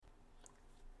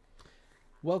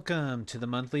Welcome to the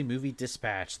monthly movie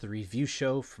dispatch, the review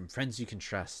show from friends you can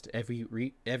trust. Every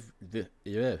week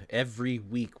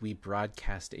we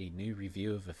broadcast a new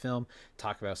review of a film,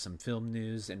 talk about some film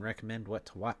news, and recommend what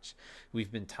to watch.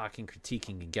 We've been talking,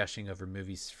 critiquing, and gushing over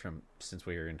movies from since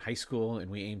we were in high school, and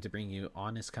we aim to bring you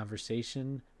honest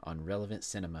conversation on relevant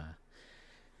cinema.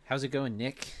 How's it going,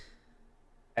 Nick?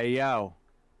 Hey yo,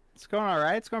 it's going all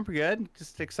right. It's going pretty good.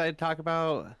 Just excited to talk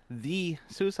about the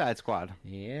Suicide Squad.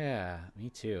 Yeah, me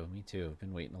too. Me too. I've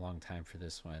been waiting a long time for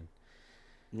this one.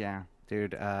 Yeah,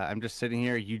 dude. I'm just sitting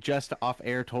here. You just off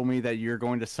air told me that you're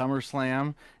going to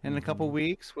SummerSlam in a couple Mm-hmm.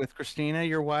 weeks with Christina,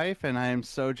 your wife, and I am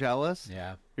so jealous.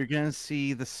 Yeah. You're gonna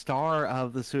see the star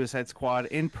of the Suicide Squad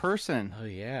in person. Oh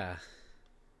yeah.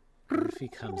 What if he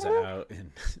comes out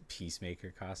in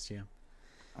Peacemaker costume?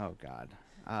 Oh God.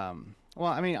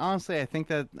 Well, I mean, honestly, I think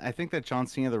that John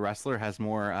Cena, the wrestler, has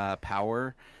more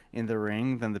power in the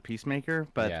ring than the Peacemaker.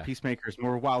 But the Yeah, Peacemaker is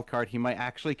more wild card. He might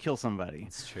actually kill somebody.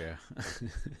 it's true.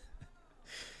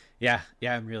 Yeah,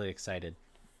 I'm really excited.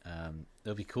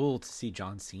 It'll be cool to see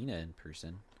John Cena in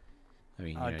person. I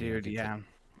mean, Oh, you don't dude, get to. yeah.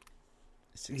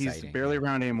 It's He's exciting. barely Yeah,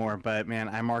 around anymore, but man,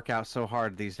 I mark out so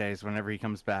hard these days whenever he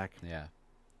comes back. yeah,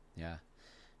 yeah.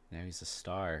 Now he's a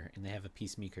star, and they have a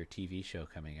Peacemaker TV show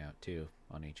coming out too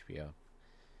on HBO.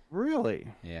 Really?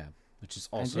 Yeah, which is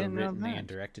I also didn't know written and that.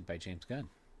 directed by James Gunn.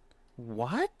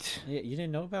 What? Yeah, you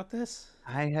didn't know about this?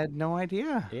 I had no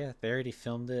idea. Yeah, they already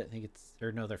filmed it. I think it's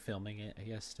or no, they're filming it. I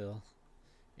guess still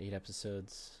 8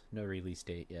 episodes. No release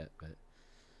date yet, but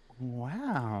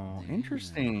Wow, yeah,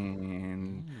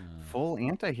 interesting. yeah, Full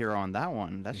anti-hero on that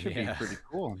one. That should be yeah, pretty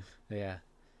cool. yeah.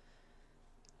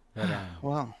 But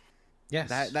Well, that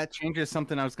yes. that changes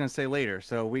something I was going to say later.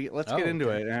 So let's get Oh, into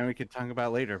okay, it and we could talk about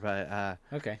it later, but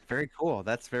okay, very cool.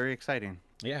 That's very exciting.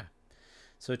 yeah.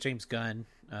 So James Gunn,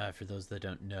 for those that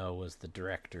don't know, was the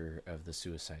director of the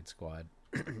Suicide Squad,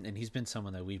 and he's been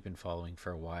someone that we've been following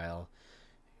for a while.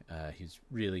 He's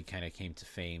really kind of came to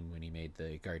fame when he made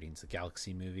the Guardians of the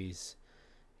Galaxy movies.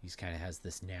 He's kind of has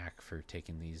this knack for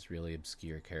taking these really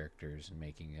obscure characters and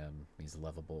making them these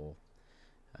lovable,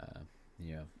 uh,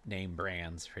 name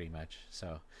brands pretty much.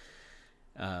 So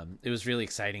it was really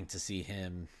exciting to see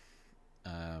him,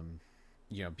 um,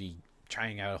 be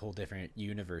trying out a whole different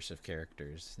universe of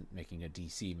characters, making a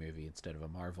DC movie instead of a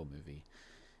Marvel movie.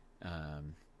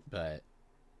 But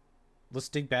let's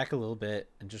dig back a little bit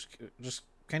and just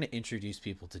kind of introduce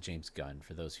people to James Gunn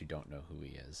for those who don't know who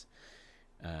he is.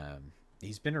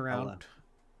 He's been Hella. around.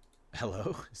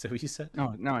 Hello, is that what you said?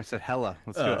 No, no, I said hella.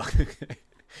 Let's do Oh, it. okay.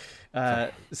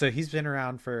 Sorry. So he's been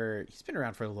around for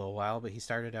a little while, but he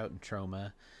started out in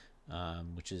Trauma,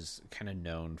 which is kind of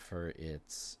known for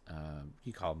its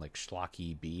you call them like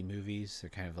schlocky B movies. They're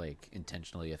kind of like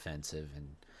intentionally offensive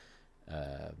and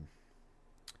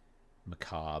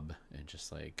macabre and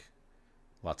just like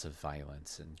lots of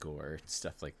violence and gore and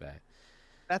stuff like that.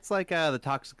 That's like the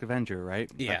Toxic Avenger, right?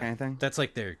 That Yeah, kind of thing.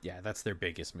 that's their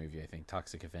biggest movie, I think,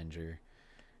 Toxic Avenger.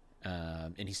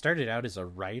 And he started out as a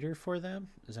writer for them.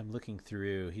 As I'm looking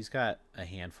through, he's got a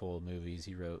handful of movies.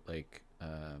 He wrote like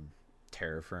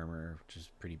Terror Firmer, which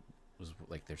was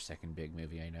like their second big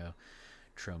movie I know.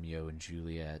 Tromeo and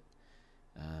Juliet,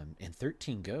 and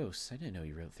 13 Ghosts. I didn't know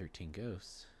he wrote 13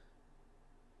 Ghosts.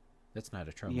 That's not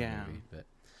a Troma Yeah. movie, but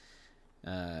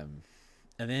um,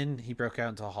 and then he broke out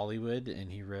into Hollywood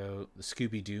and he wrote the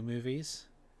Scooby Doo movies,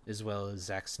 as well as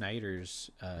Zack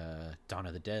Snyder's Dawn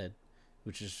of the Dead,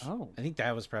 which is Oh. I think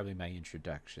that was probably my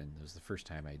introduction. It was the first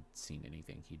time I'd seen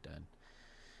anything he'd done.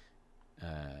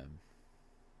 Um,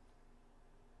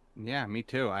 Yeah, me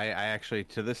too. I actually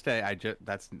to this day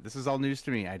this is all news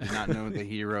to me. I did not know that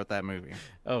he wrote that movie.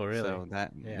 oh really? So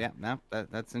that Yeah. yeah, no,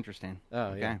 that's interesting.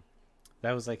 Oh yeah. Okay.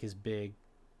 That was like his big,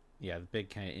 yeah, the big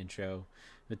kind of intro.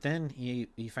 But then he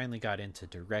finally got into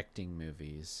directing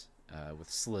movies with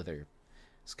Slither.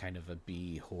 It's kind of a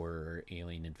B horror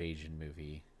alien invasion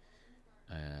movie,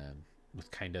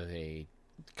 with kind of a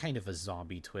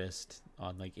zombie twist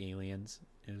on like aliens.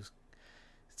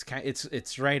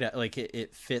 It's right at, like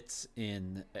it fits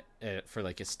in for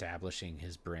like establishing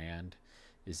his brand.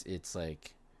 It's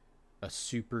like a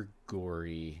super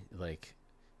gory, like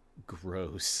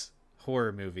gross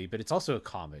horror movie, but it's also a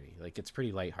comedy. Like it's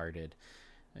pretty lighthearted,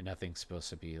 and nothing's supposed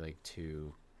to be like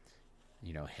too,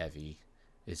 heavy.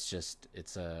 It's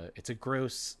a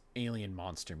gross alien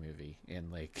monster movie,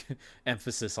 and like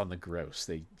emphasis on the gross.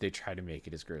 They try to make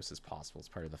it as gross as possible. It's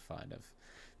part of the fun of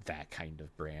that kind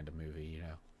of brand of movie.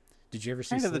 Did you ever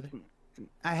see Kind of Slither? the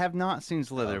I have not seen Oh,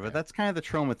 Slither, but okay. that's kind of the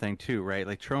trauma thing too, right?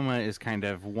 Like trauma is kind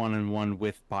of one on one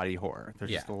with body horror. There's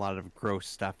Yeah. just a lot of gross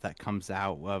stuff that comes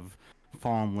out of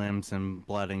fallen limbs and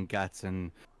blood and guts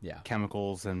and Yeah.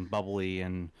 chemicals and bubbly.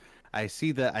 And I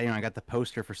see that I got the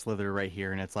poster for Slither right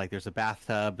here, and it's like there's a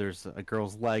bathtub, there's a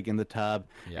girl's leg in the tub,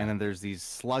 Yeah. and then there's these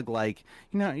slug-like.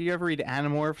 You ever read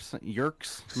Animorphs,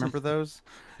 Yerks? Remember those?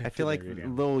 I feel like Did I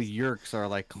read little Yerks are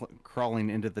like crawling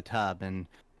into the tub, and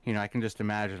I can just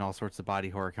imagine all sorts of body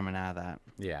horror coming out of that.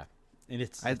 Yeah. And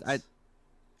it's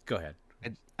go ahead.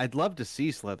 I'd love to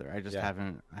see Slither. I just Yeah.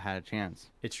 haven't had a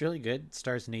chance. It's really good. It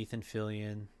stars Nathan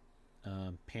Fillion.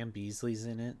 Pam Beesly's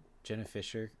in it. Jenna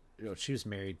Fisher. She was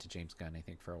married to James Gunn, I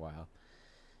think, for a while.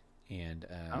 And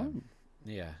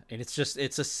yeah, and it's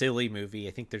a silly movie.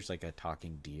 I think there's like a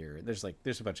talking deer. There's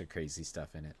a bunch of crazy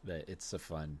stuff in it, but it's a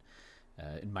fun.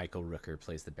 And Michael Rooker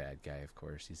plays the bad guy, of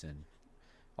course. He's in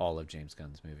all of James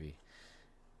Gunn's movie.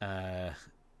 And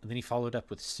then he followed up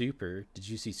with Super. Did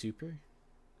you see Super?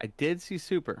 I did see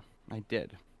Super. I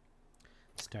did.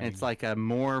 Starring... It's like a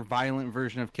more violent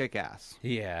version of Kick-Ass.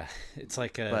 Yeah, it's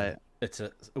like it's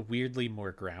a weirdly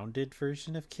more grounded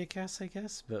version of Kick-Ass, I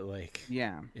guess, but like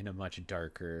in a much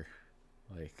darker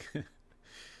like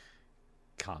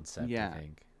concept. Yeah. I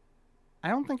think. I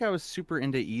don't think I was super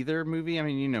into either movie. I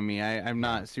mean, you know me. I'm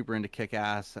not super into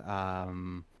Kick-Ass.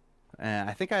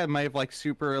 I think I might have liked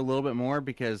Super a little bit more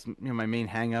because my main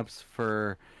hang-ups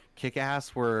for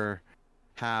Kick-Ass were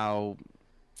how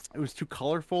it was too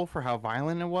colorful for how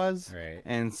violent it was. Right.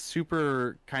 And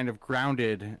Super kind of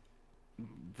grounded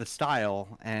the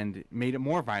style and made it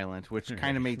more violent, which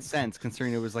kind of made sense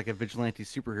considering it was like a vigilante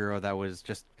superhero that was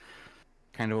just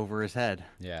kind of over his head.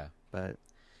 Yeah. But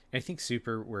I think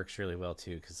Super works really well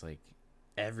too because like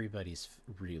everybody's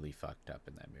really fucked up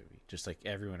in that movie. Just like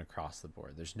everyone across the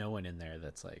board. There's no one in there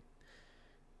that's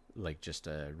like just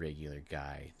a regular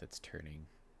guy that's turning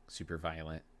super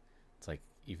violent. It's like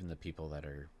even the people that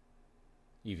are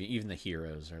even the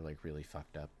heroes are like really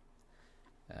fucked up.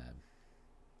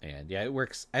 And yeah, it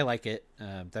works. I like it.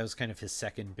 That was kind of his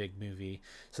second big movie.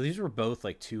 So these were both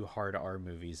like two hard R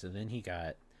movies, and then he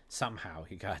got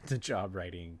the job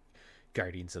writing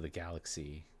Guardians of the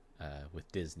Galaxy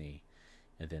with Disney,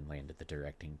 and then landed the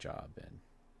directing job. And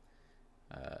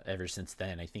ever since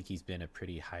then, I think he's been a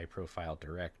pretty high profile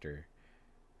director,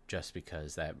 just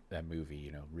because that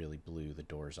movie really blew the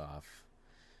doors off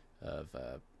of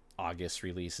August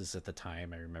releases at the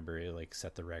time. I remember it like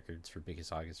set the records for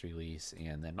biggest August release,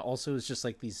 and then also it's just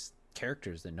like these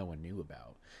characters that no one knew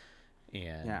about,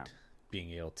 and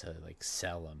being able to like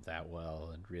sell them that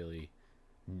well and really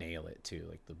nail it too.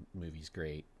 Like the movie's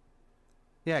great.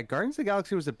 Yeah, Guardians of the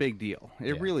Galaxy was a big deal.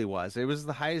 It really was. It was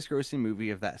the highest grossing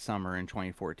movie of that summer in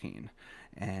 2014.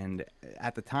 And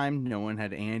at the time, no one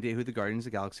had any idea who the Guardians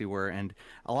of the Galaxy were. And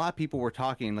a lot of people were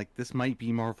talking like this might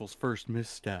be Marvel's first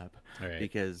misstep. Right.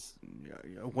 Because,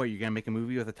 what, you're going to make a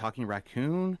movie with a talking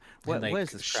raccoon? What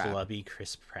is this crap? Schlubby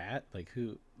Chris Pratt? Like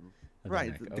who?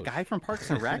 Right, the guy from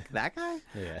Parks and Rec? That guy?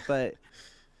 Yeah.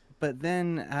 But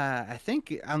then I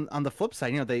think on the flip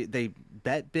side, they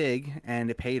bet big and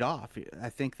it paid off. I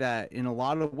think that in a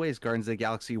lot of ways, Guardians of the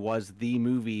Galaxy was the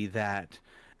movie that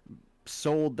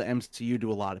sold the MCU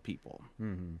to a lot of people.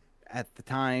 Mm-hmm. At the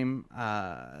time,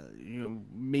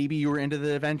 maybe you were into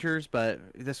the Avengers, but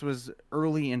this was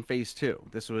early in Phase 2.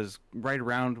 This was right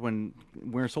around when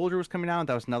Winter Soldier was coming out.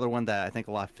 That was another one that I think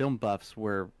a lot of film buffs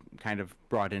were kind of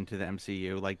brought into the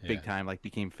MCU, like big time, like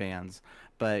became fans.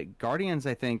 But Guardians,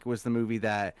 I think, was the movie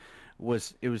that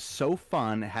was so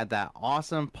fun. It had that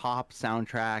awesome pop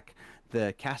soundtrack.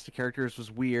 The cast of characters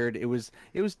was weird. It was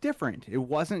different. It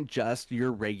wasn't just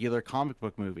your regular comic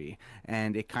book movie,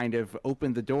 and it kind of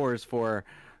opened the doors for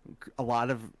a lot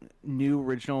of new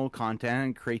original content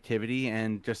and creativity,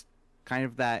 and just kind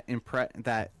of that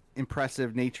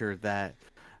impressive nature that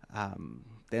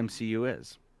the MCU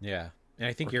is. Yeah, and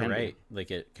I think you're right. Like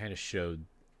it kind of showed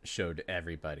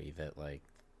everybody that like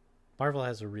Marvel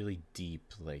has a really deep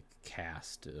like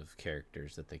cast of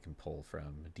characters that they can pull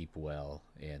from, a deep well,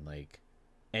 and like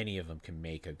any of them can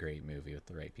make a great movie with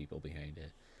the right people behind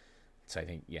it. So I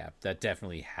think that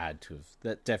definitely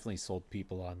sold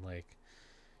people on like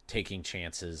taking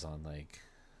chances on like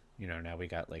now we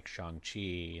got like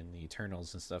Shang-Chi and the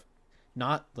Eternals and stuff,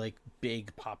 not like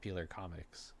big popular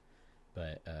comics,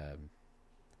 but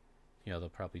they'll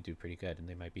probably do pretty good, and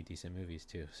they might be decent movies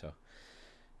too. So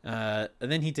and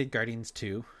then he did Guardians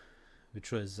 2,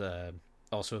 which was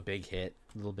also a big hit,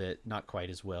 a little bit not quite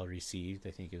as well received.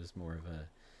 I think it was more of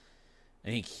I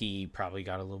think he probably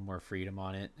got a little more freedom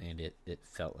on it, and it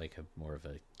felt like more of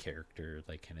a character,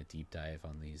 like kind of deep dive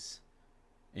on these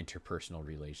interpersonal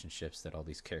relationships that all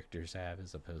these characters have,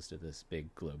 as opposed to this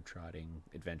big globe-trotting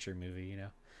adventure movie,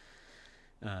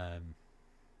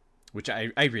 which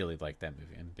I really like that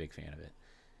movie. I'm a big fan of it.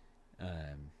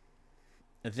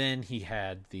 Then he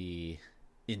had the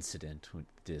incident with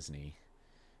Disney,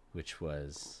 which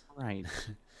was Right.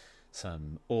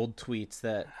 some old tweets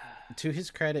that, to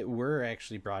his credit, were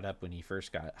actually brought up when he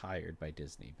first got hired by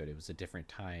Disney, but it was a different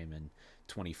time in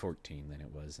 2014 than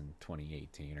it was in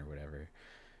 2018 or whatever.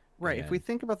 Right. If we And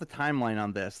think about the timeline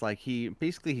on this, like he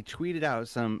tweeted out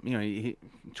some,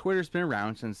 Twitter's been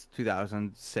around since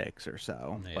 2006 or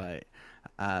so, yeah, but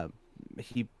uh,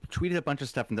 he tweeted a bunch of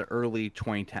stuff in the early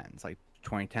 2010s, like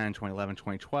 2010, 2011,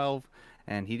 2012,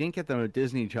 and he didn't get the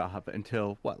Disney job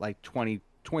until what, like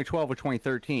 2012 or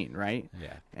 2013, right?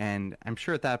 yeah, And I'm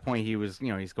sure at that point he was,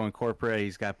 he's going corporate,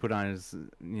 he's got to put on his,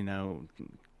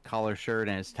 collar shirt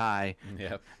and his tie.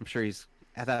 yep, I'm sure he's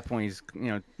at that point he's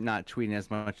not tweeting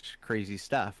as much crazy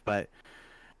stuff, but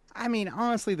I mean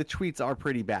honestly the tweets are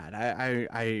pretty bad.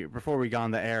 I before we got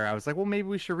on the air I was like, well, maybe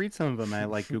we should read some of them. I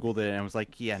like googled it and I was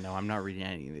like, yeah, no, I'm not reading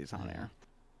any of these on air.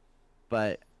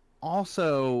 But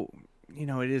also,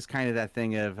 it is kind of that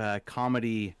thing of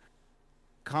comedy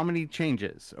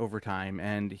changes over time,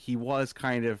 and he was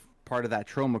kind of part of that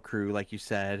Troma crew, like you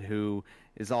said, who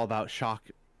is all about shock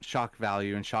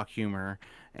value and shock humor.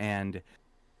 And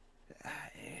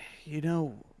you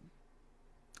know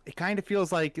it kind of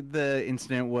feels like the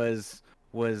incident was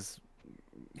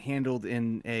handled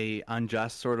in a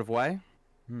unjust sort of way,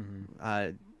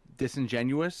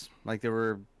 disingenuous. Like there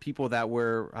were people that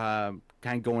were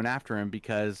kind of going after him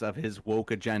because of his woke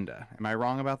agenda. Am I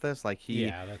wrong about this? Like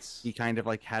yeah. That's he kind of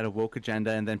like had a woke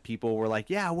agenda, and then people were like,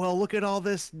 yeah, well, look at all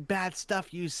this bad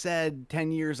stuff you said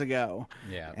 10 years ago.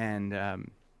 yeah, And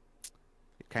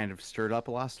it kind of stirred up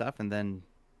a lot of stuff, and then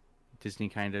Disney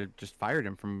kind of just fired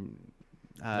him from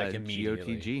like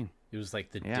immediately. GOTG. It was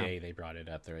like the day they brought it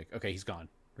up. They're like, okay, he's gone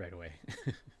right away.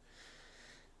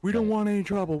 We don't want any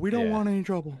trouble. We don't Yeah. want any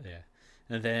trouble. Yeah.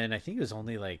 And then I think it was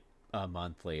only like a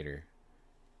month later,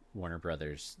 Warner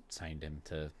Brothers signed him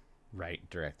to write and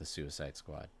direct the Suicide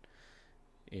Squad.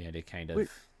 And it kind of. Wait.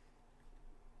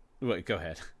 Wait, go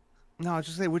ahead. No, I was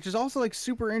just say, which is also like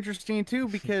super interesting too,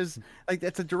 because like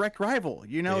that's a direct rival.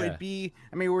 Yeah. It'd be.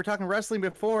 I mean, we were talking wrestling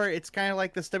before. It's kind of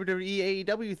like this WWE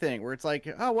AEW thing, where it's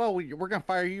like, oh well, we're gonna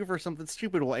fire you for something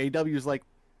stupid. Well, AEW is like,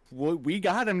 well, we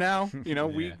got him now. Yeah.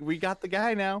 we got the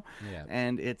guy now. Yeah.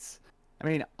 And it's. I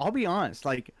mean, I'll be honest.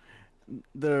 Like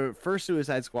the first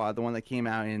Suicide Squad, the one that came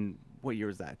out in what year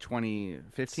was that?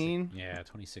 2015. Yeah,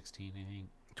 2016, I think.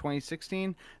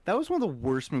 2016, that was one of the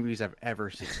worst movies I've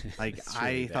ever seen. Like It's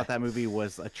really I thought bad. that movie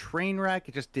was a train wreck.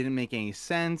 It just didn't make any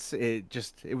sense. It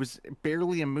was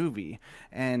barely a movie.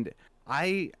 And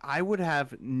I would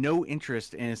have no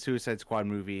interest in a Suicide Squad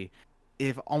movie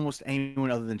if almost anyone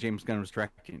other than James Gunn was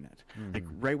directing it. Like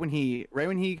right when he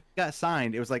got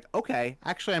signed, it was like, okay,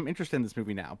 actually I'm interested in this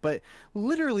movie now. But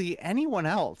literally anyone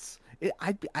else,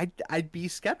 I'd be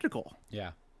skeptical.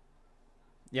 Yeah.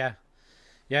 Yeah.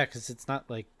 Yeah, because it's not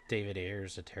like David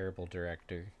Ayer's a terrible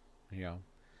director, you know.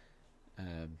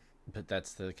 But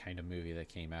that's the kind of movie that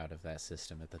came out of that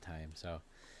system at the time. So,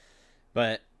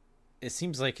 but it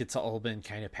seems like it's all been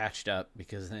kind of patched up,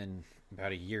 because then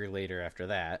about a year later after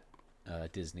that,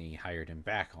 Disney hired him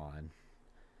back on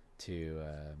to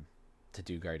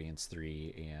do Guardians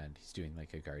 3, and he's doing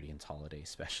like a Guardians holiday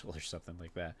special or something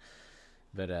like that.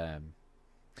 But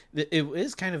it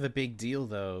is kind of a big deal,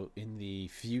 though, in the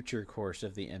future course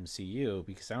of the MCU,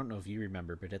 because I don't know if you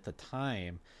remember, but at the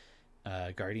time,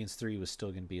 Guardians 3 was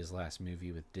still going to be his last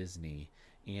movie with Disney,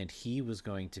 and he was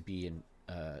going to be in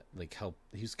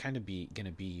he was kind of going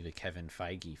to be the Kevin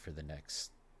Feige for the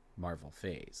next Marvel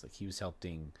phase. Like he was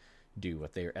helping do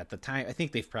what they were at the time. I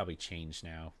think they've probably changed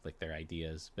now, like their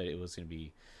ideas, but it was going to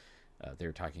be they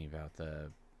were talking about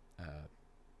the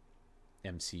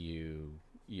MCU,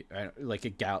 like a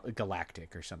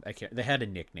galactic or something. They had a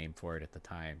nickname for it at the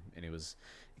time, and it was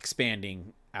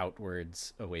expanding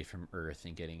outwards away from Earth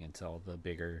and getting into all the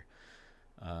bigger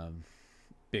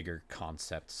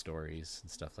concept stories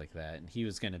and stuff like that. And he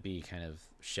was going to be kind of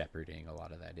shepherding a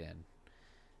lot of that in.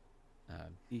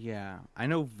 Yeah, I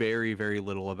know very, very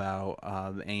little about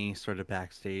any sort of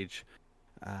backstage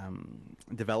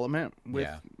development with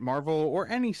Marvel or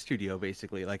any studio,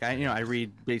 basically. Like I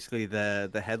read basically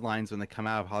the headlines when they come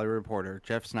out of Hollywood Reporter,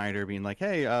 Jeff Snyder being like,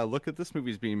 hey, look at this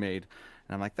movie's being made,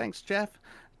 and I'm like, thanks, Jeff.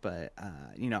 But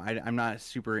I'm not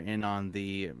super in on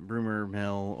the rumor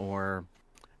mill or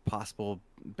possible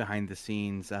behind the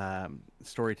scenes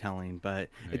storytelling, but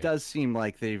it does seem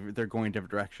like they're going a different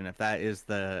direction. If that is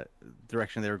the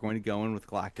direction they were going to go in with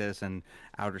Galactus and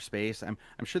outer space, I'm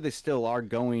sure they still are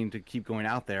going to keep going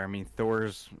out there. I mean,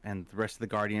 Thor's and the rest of the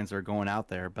Guardians are going out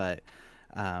there, but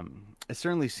It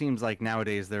certainly seems like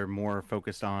nowadays they're more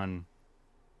focused on.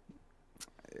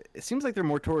 It seems like they're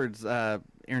more towards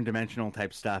interdimensional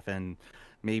type stuff and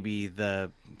maybe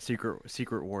the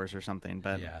Secret Wars or something.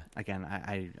 But Yeah. again,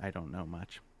 I don't know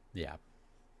much. Yeah.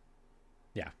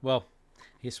 Yeah. Well,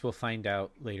 I guess we'll find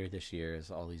out later this year as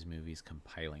all these movies come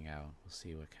piling out. We'll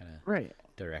see what kind of Right.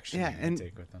 direction Yeah, they and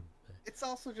take with them. But, it's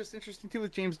also just interesting too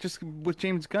with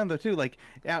James Gunn though too. Like,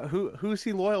 yeah, who's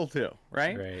he loyal to,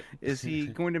 right? right. Is he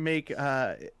going to make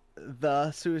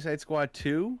the Suicide Squad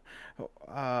 2,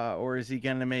 or is he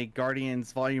going to make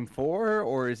Guardians Volume 4,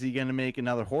 or is he going to make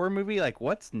another horror movie? Like,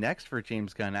 what's next for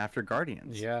James Gunn after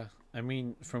Guardians? Yeah. I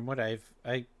mean, from what I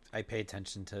pay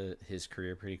attention to his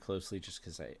career pretty closely just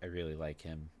because I really like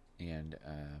him. And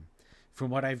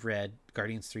from what I've read,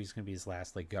 Guardians 3 is going to be his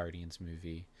last like Guardians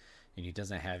movie, and he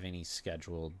doesn't have any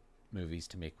scheduled movies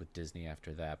to make with Disney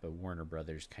after that. But Warner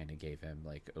Brothers kind of gave him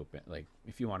like open, like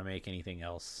if you want to make anything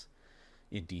else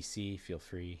in DC, feel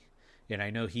free. And I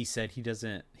know he said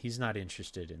he's not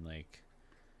interested in like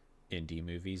indie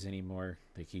movies anymore.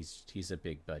 Like he's a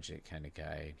big budget kind of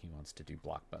guy, and he wants to do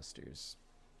blockbusters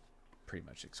pretty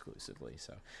much exclusively.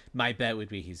 So my bet would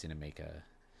be he's gonna make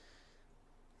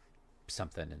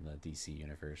something in the DC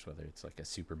universe, whether it's like a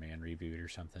Superman reboot or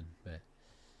something. But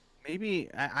Maybe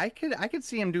I could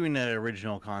see him doing an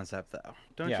original concept though.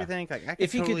 Don't yeah, you think? Like, I could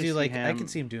if he totally could do see like, him. I can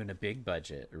see him doing a big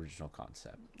budget original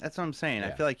concept. That's what I'm saying. I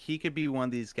Yeah. feel like he could be one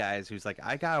of these guys who's like,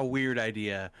 I got a weird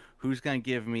idea. Who's gonna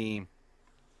give me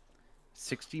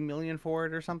 60 million for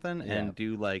it or something, Yeah. and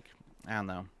do like, I don't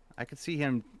know. I could see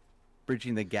him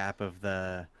bridging the gap of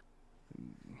the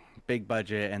big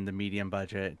budget and the medium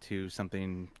budget to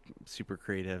something super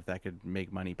creative that could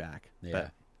make money back. Yeah,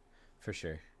 But for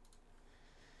sure.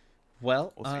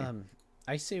 Well, We'll see.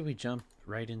 I say we jump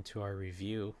right into our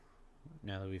review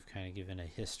now that we've kind of given a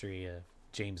history of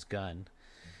James Gunn.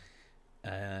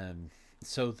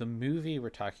 So the movie we're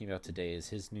talking about today is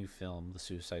his new film, The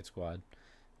Suicide Squad.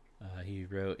 He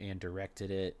wrote and directed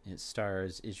it. It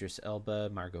stars Idris Elba,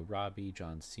 Margot Robbie,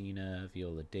 John Cena,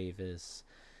 Viola Davis.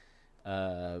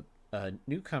 A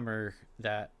newcomer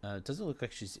that doesn't look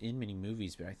like she's in many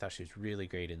movies, but I thought she was really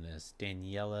great in this.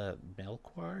 Daniela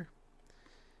Melchior.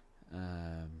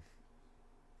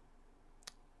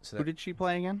 So who did she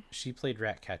play again? she played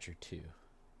Ratcatcher 2.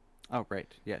 Oh,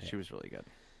 right. Yeah, Yeah. she was really good.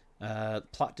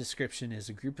 Plot description is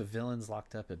a group of villains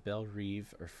locked up at Belle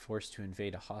Reve are forced to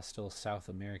invade a hostile South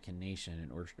American nation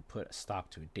in order to put a stop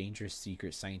to a dangerous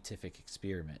secret scientific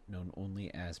experiment known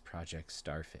only as Project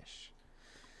Starfish.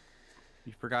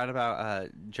 You forgot about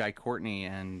Jai Courtney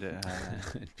and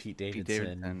Pete Davidson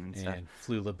Davidson and stuff. and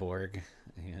Flula Borg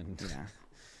and yeah.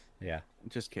 yeah,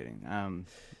 Just kidding.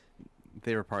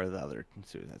 They were part of the other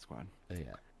Suicide Squad.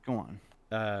 yeah. Go on.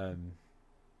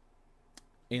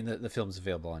 And the film's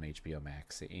available on HBO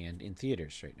Max and in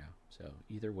theaters right now. So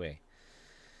either way,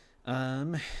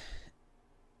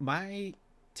 my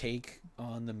take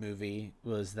on the movie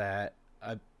was that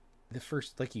the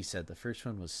first, like you said, the first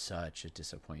one was such a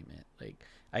disappointment. Like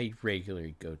I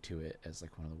regularly go to it as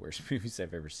like one of the worst movies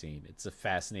I've ever seen. It's a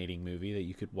fascinating movie that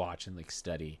you could watch and like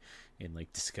study and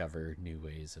like discover new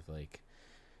ways of like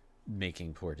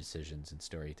making poor decisions in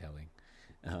storytelling.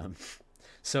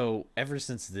 So ever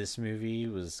since this movie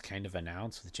was kind of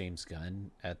announced with James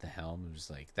Gunn at the helm, it was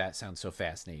like, that sounds so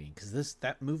fascinating because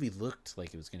that movie looked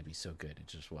like it was going to be so good. It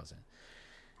just wasn't.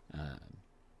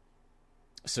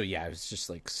 So yeah, I was just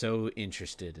like so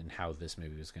interested in how this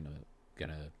movie was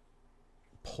gonna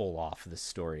pull off the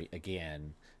story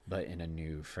again, but in a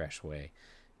new, fresh way.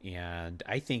 And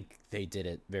I think they did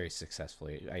it very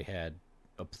successfully. I had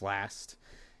a blast.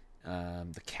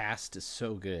 The cast is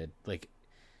so good. Like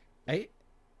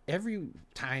every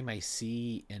time I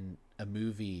see in a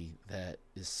movie that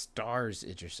stars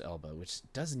Idris Elba, which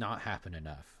does not happen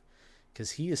enough,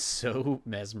 because he is so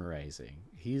mesmerizing.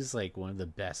 He's like one of the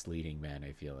best leading men.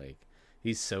 I feel like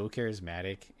he's so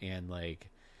charismatic and like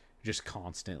just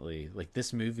constantly like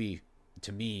this movie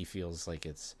to me feels like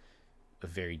it's a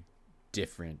very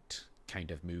different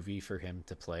kind of movie for him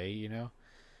to play. You know.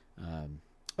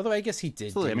 Although I guess he did.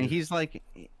 Absolutely. I mean,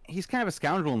 he's kind of a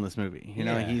scoundrel in this movie. You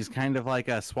know, Yeah. he's kind of like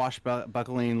a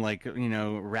swashbuckling, like,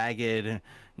 ragged,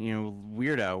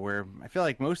 weirdo. Where I feel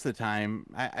like most of the time,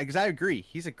 because I agree,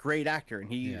 he's a great actor and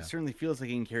he Yeah. certainly feels like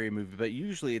he can carry a movie. But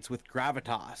usually it's with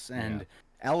gravitas and Yeah.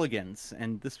 elegance.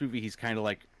 And this movie, he's kind of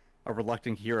like a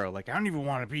reluctant hero. Like, I don't even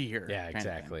want to be here. Yeah, kind of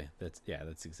thing. exactly.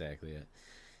 That's exactly it.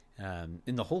 And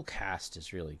the whole cast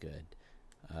is really good.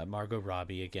 Margot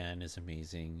Robbie again is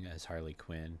amazing as Harley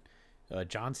Quinn.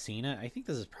 John Cena, I think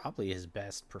this is probably his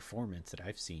best performance that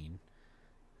I've seen.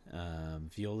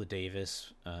 Viola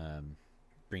Davis,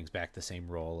 brings back the same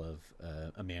role of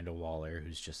Amanda Waller,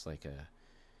 who's just like a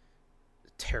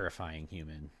terrifying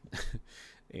human.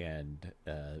 And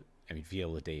I mean,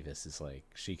 Viola Davis is like,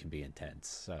 she can be intense.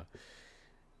 So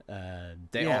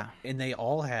they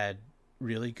all had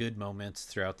really good moments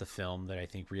throughout the film that I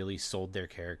think really sold their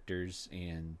characters,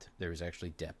 and there was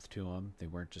actually depth to them. They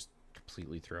weren't just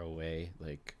completely throwaway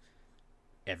like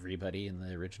everybody in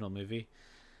the original movie.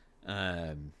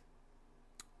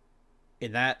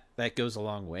 And that goes a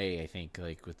long way, I think,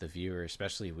 like with the viewer,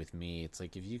 especially with me. It's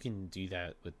like, if you can do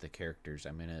that with the characters,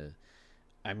 I'm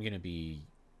gonna be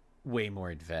way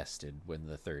more invested when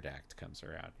the third act comes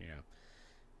around, you know.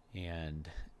 And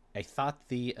I thought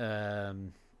the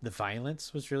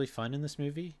violence was really fun in this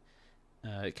movie.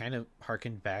 It kind of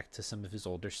harkened back to some of his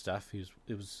older stuff.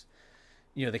 It was,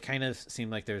 you know, they kind of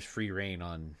seemed like there was free reign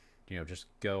on, you know, just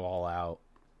go all out.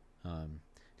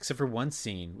 Except for one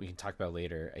scene we can talk about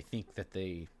later. I think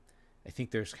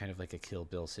there's kind of like a Kill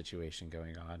Bill situation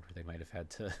going on where they might have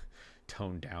had to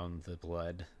tone down the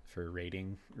blood for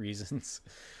rating reasons.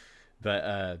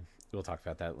 But we'll talk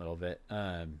about that a little bit.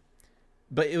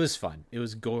 But it was fun. It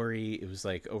was gory. It was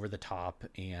like over the top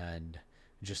and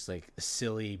just like a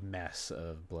silly mess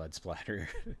of blood splatter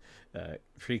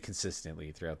pretty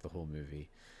consistently throughout the whole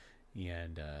movie.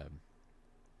 And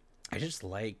I just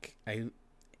like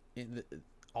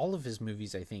all of his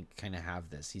movies, I think, kind of have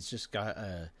this. He's got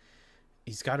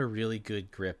a really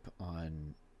good grip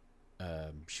on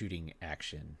shooting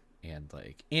action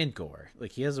and gore.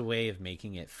 Like, he has a way of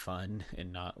making it fun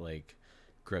and not like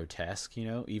grotesque, you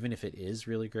know. Even if it is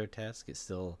really grotesque, it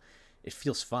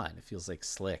feels fun. It feels like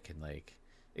slick and like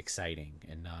exciting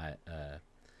and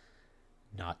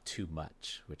not too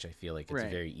much, which I feel like it's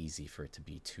very easy for it to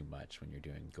be too much when you're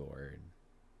doing gore and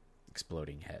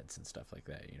exploding heads and stuff like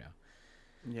that, you know.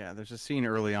 Yeah, there's a scene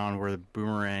early on where the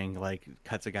boomerang like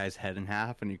cuts a guy's head in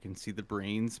half, and you can see the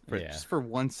brains, but just for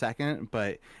 1 second.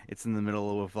 But it's in the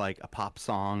middle of like a pop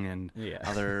song and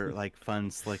other like fun,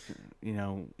 slick, you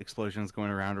know, explosions going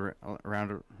around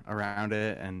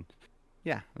it, and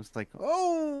yeah, it was like,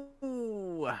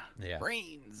 oh,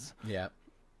 brains. Yeah.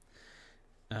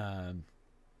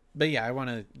 But yeah, I want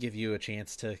to give you a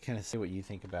chance to kind of say what you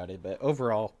think about it. But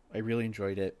overall, I really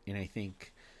enjoyed it, and I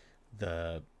think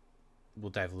we'll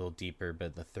dive a little deeper,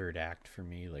 but the third act for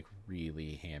me like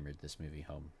really hammered this movie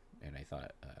home, and I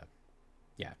thought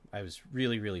I was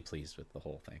really, really pleased with the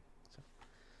whole thing. So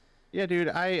yeah, dude,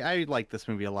 I like this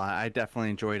movie a lot. I definitely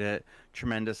enjoyed it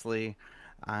tremendously.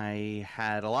 I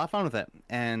had a lot of fun with it,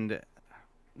 and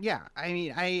yeah, I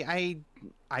mean,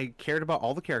 I cared about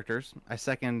all the characters. I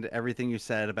second everything you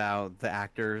said about the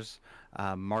actors.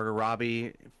 Margot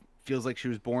Robbie feels like she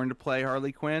was born to play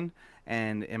Harley Quinn,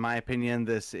 and in my opinion,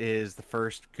 this is the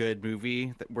first good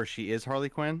movie where she is Harley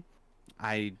Quinn.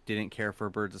 I didn't care for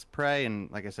Birds of Prey, and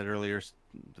like I said earlier,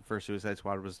 the first Suicide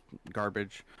Squad was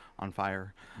garbage on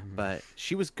fire. Mm-hmm. But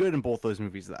she was good in both those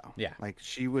movies, though. Yeah. Like,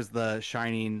 she was the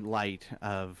shining light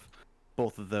of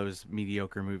both of those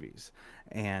mediocre movies.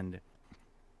 And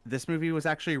this movie was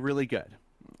actually really good.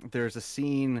 There's a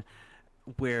scene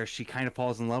where she kind of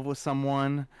falls in love with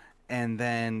someone, and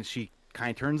then she kind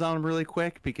of turns on him really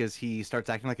quick because he starts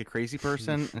acting like a crazy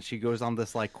person, and she goes on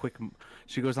this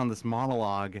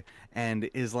monologue and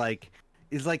is like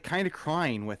kind of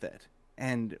crying with it.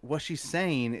 And what she's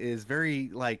saying is very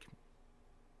like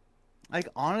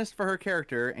honest for her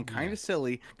character and kind of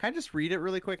silly. Can I just read it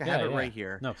really quick? I have it right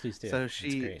here. No, please do. So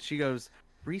she goes,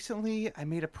 "Recently, I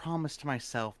made a promise to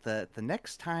myself that the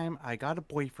next time I got a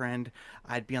boyfriend,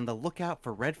 I'd be on the lookout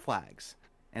for red flags.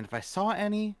 And if I saw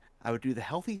any, I would do the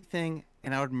healthy thing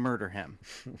and I would murder him."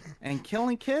 And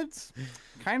killing kids,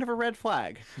 kind of a red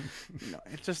flag. You know,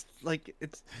 it's just like,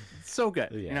 it's so good.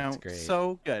 Yeah, you know, it's great.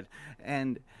 So good.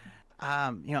 And,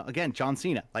 you know, again, John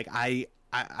Cena. Like,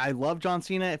 I love John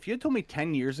Cena. If you had told me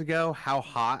 10 years ago how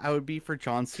hot I would be for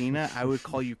John Cena, I would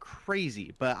call you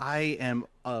crazy. But I am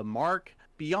a mark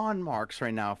beyond marks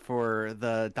right now for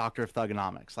the Doctor of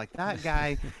Thugonomics. Like, that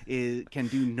guy can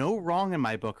do no wrong in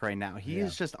my book right now. He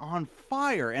is just on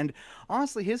fire. And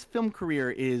honestly, his film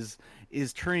career is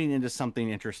turning into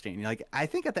something interesting. Like, I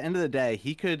think at the end of the day,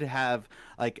 he could have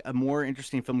like a more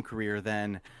interesting film career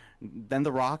than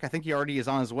The Rock. I think he already is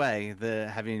on his way,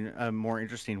 having a more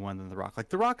interesting one than The Rock. Like,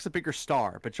 The Rock's a bigger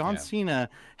star, but John Cena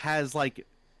has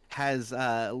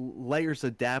layers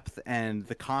of depth and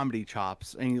the comedy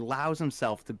chops, and he allows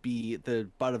himself to be the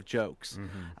butt of jokes,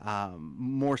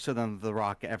 more so than The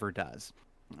Rock ever does.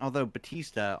 Although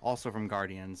Batista, also from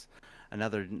Guardians,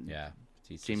 another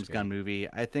James Gunn movie,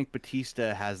 I think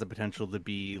Batista has the potential to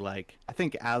be like, I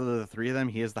think out of the three of them,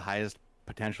 he has the highest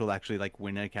potential to actually like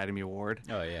win an Academy Award,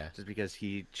 Oh yeah. just because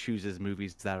he chooses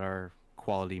movies that are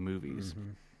quality movies. Hmm.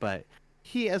 But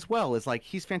he as well is like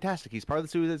he's fantastic. He's part of the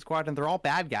Suicide Squad, and they're all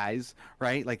bad guys,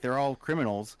 right? Like they're all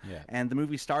criminals. Yeah. And the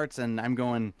movie starts, and I'm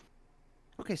going,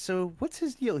 okay, so what's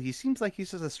his deal? He seems like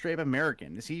he's just a straight up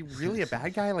American. Is he really a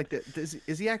bad guy? Like,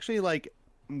 is he actually like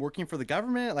working for the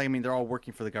government? Like, I mean, they're all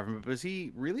working for the government, but is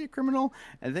he really a criminal?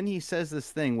 And then he says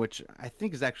this thing, which I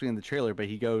think is actually in the trailer, but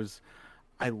he goes,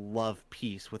 I love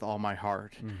peace with all my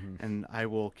heart, Hmm. and I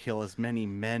will kill as many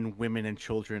men, women, and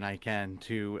children I can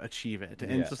to achieve it.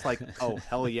 And Yeah. it's just like, oh,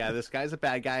 hell yeah, this guy's a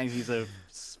bad guy, and he's a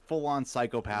full-on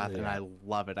psychopath, and Yeah. I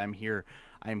love it. I'm here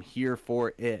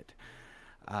for it.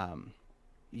 Um,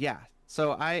 yeah.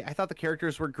 So I thought the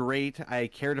characters were great. I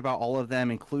cared about all of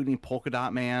them, including Polka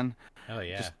Dot Man. Oh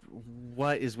yeah. Just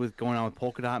what is with going on with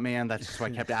Polka Dot Man? That's just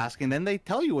what I kept asking. Then they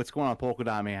tell you what's going on with Polka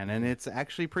Dot Man, and it's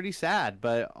actually pretty sad,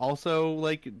 but also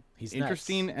like He's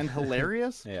interesting nuts. and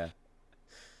hilarious. Yeah.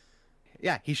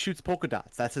 Yeah, he shoots polka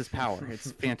dots. That's his power. It's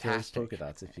Throws fantastic. polka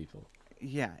dots at people.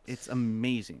 Yeah, it's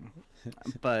amazing.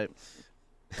 But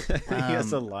He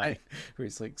has a Um, line where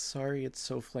he's like, "Sorry, it's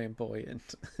so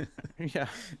flamboyant." yeah.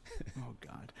 Oh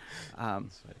God.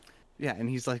 It's like, Yeah, and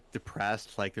he's like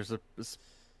depressed. Like there's a this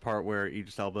part where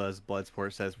Idris Elba's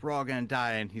Bloodsport says, "We're all gonna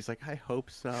die," and he's like, "I hope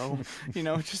so."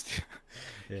 Just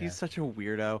yeah. he's such a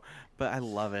weirdo, but I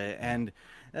love it. And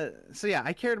so yeah,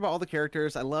 I cared about all the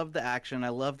characters. I love the action. I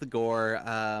love the gore.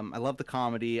 I love the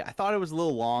comedy. I thought it was a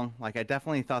little long. Like I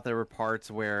definitely thought there were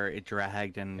parts where it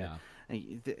dragged and. Yeah.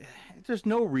 There's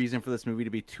no reason for this movie to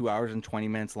be 2 hours and 20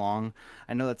 minutes long.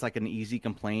 I know that's like an easy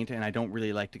complaint, and I don't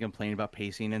really like to complain about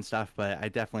pacing and stuff, but I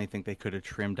definitely think they could have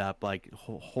trimmed up like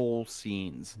whole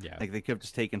scenes. Yeah. Like they could have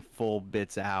just taken full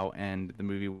bits out, and the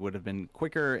movie would have been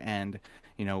quicker, and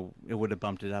it would have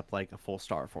bumped it up like a full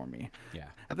star for me. Yeah.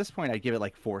 At this point, I'd give it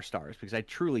like 4 stars because I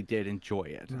truly did enjoy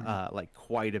it, like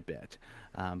quite a bit.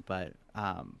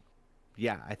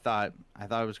 Yeah, I thought it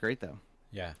was great though.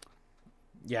 Yeah.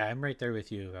 Yeah, I'm right there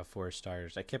with you about 4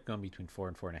 stars. I kept going between 4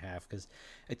 and 4.5 because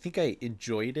I think I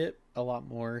enjoyed it a lot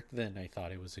more than I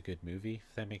thought it was a good movie,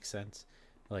 if that makes sense.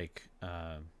 Like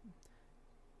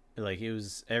it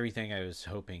was everything I was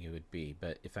hoping it would be.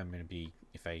 But if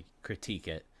I critique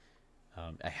it,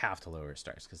 I have to lower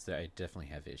stars because I definitely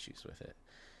have issues with it.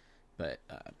 But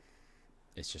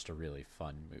it's just a really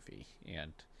fun movie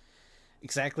and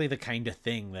exactly the kind of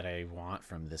thing that I want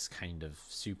from this kind of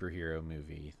superhero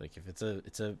movie. Like if it's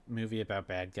a movie about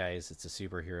bad guys, it's a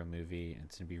superhero movie, and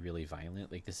it's gonna be really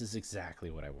violent. Like this is exactly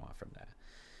what I want from that.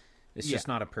 It's just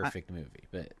not a perfect movie,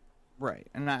 but Right,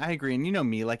 and I agree. And you know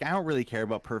me, like I don't really care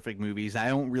about perfect movies. I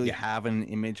don't really Yeah. have an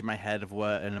image in my head of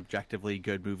what an objectively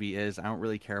good movie is. I don't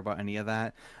really care about any of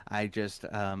that. I just,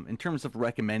 in terms of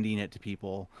recommending it to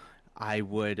people, I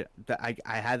would. I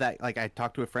had that. Like I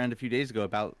talked to a friend a few days ago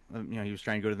about, he was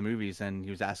trying to go to the movies and he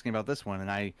was asking about this one,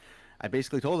 and I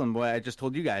basically told him what I just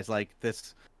told you guys. Like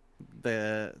this,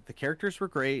 the characters were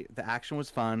great, the action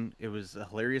was fun, it was a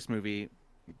hilarious movie.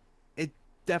 It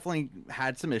definitely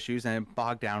had some issues and it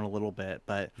bogged down a little bit,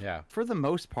 but yeah, for the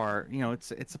most part,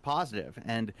 it's a positive.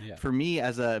 And Yeah. for me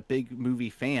as a big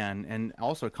movie fan and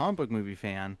also a comic book movie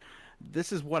fan,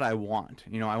 this is what I want.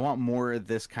 I want more of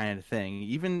this kind of thing.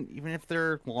 Even if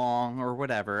they're long or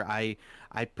whatever, I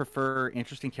prefer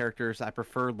interesting characters. I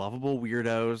prefer lovable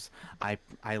weirdos. I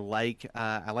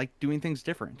like doing things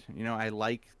different. I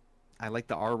like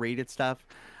the R-rated stuff.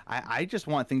 I just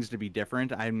want things to be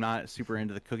different. I'm not super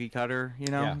into the cookie cutter,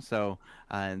 Yeah. So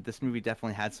this movie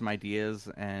definitely had some ideas,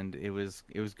 and it was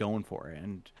going for it.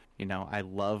 And I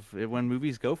love it when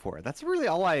movies go for it. That's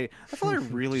all I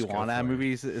really Just go want out of for it.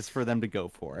 movies is for them to go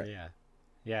for it.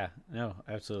 yeah. No,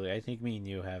 absolutely. I think me and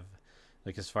you have,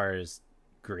 like, as far as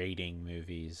grading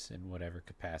movies in whatever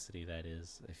capacity that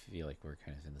is, I feel like we're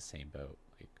kind of in the same boat.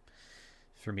 Like,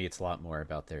 for me, it's a lot more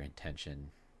about their intention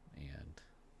and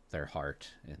their heart,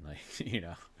 and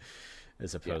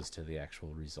as opposed to the actual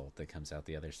result that comes out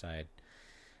the other side.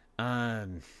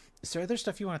 Is there other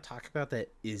stuff you want to talk about that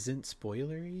isn't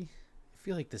spoilery? I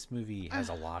feel like this movie has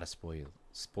a lot of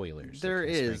spoilers. There kind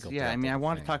of is, sprinkled yeah. I throughout mean, the I whole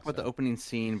want to thing, talk about the so- opening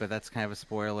scene, but that's kind of a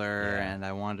spoiler. Yeah. And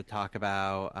I wanted to talk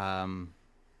about.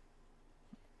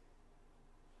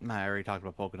 I already talked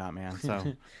about Polka Dot Man,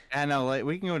 so I know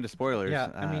we can go into spoilers.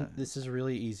 Yeah, I mean, this is a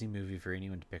really easy movie for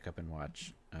anyone to pick up and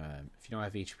watch. If you don't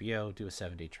have HBO, do a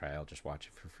 7-day trial. Just watch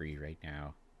it for free right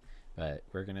now. But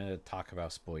we're going to talk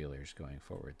about spoilers going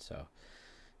forward. So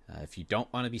if you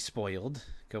don't want to be spoiled,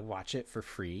 go watch it for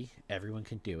free. Everyone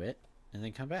can do it. And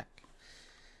then come back.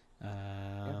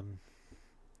 All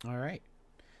right.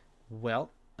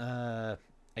 Well, I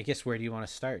guess where do you want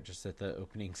to start? Just at the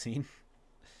opening scene?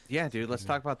 Yeah, dude, let's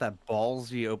talk about that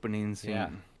ballsy opening Yeah.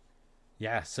 scene.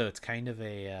 Yeah, so it's kind of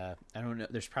a I don't know,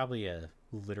 there's probably a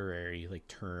literary like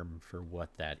term for what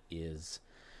that is.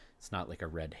 It's not like a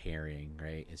red herring,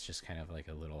 right? It's just kind of like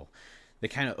a little, they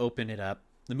kind of open it up.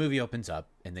 The movie opens up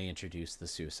and they introduce the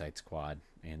Suicide Squad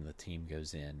and the team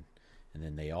goes in and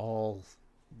then they all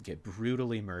get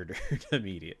brutally murdered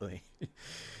immediately.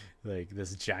 Like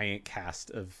this giant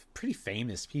cast of pretty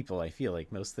famous people. I feel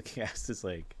like most of the cast is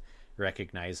like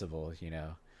recognizable, you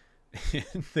know.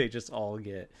 And they just all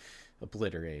get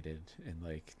obliterated in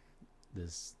like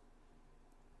this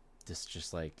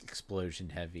just like explosion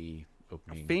heavy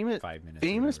opening Famous 5 minutes or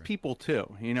famous whatever. people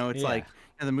too. You know, it's Yeah. like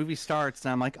the movie starts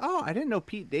and I'm like, oh, I didn't know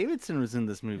Pete Davidson was in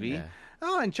this movie. Yeah.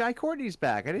 Oh, and Jai Courtney's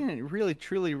back. I didn't really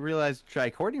truly realize Jai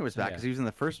Courtney was back Yeah. because he was in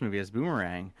the first movie as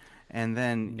Boomerang. And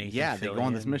then Nathan yeah, they go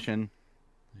on this Fillion. mission.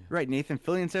 Right, Nathan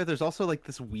Fillion's there. There's also like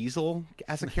this weasel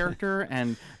as a character,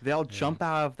 and they all jump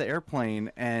out of the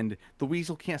airplane, and the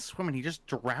weasel can't swim, and he just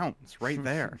drowns right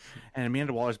there. And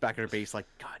Amanda Waller's back at her base, like,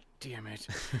 God damn it!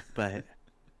 But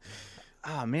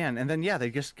oh man, and then yeah, they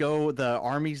just go. The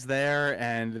army's there,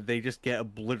 and they just get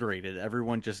obliterated.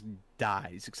 Everyone just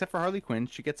dies, except for Harley Quinn.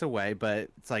 She gets away, but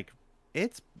it's like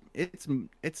it's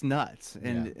it's nuts.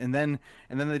 And Yeah. and then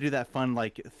they do that fun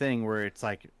like thing where it's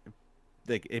like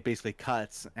it basically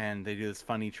cuts and they do this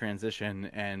funny transition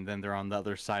and then they're on the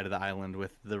other side of the island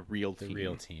with the real The team.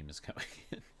 real team is coming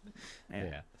in.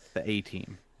 Yeah. The A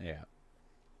team. Yeah.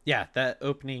 Yeah, that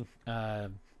opening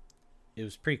it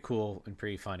was pretty cool and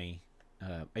pretty funny.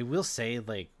 I will say,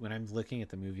 like, when I'm looking at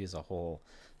the movie as a whole,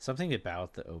 something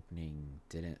about the opening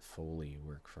didn't fully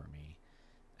work for me.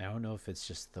 I don't know if it's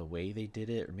just the way they did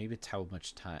it, or maybe it's how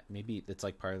much time. Maybe it's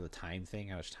like part of the time thing,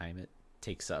 how much time it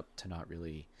takes up to not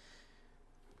really,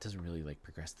 doesn't really like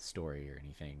progress the story or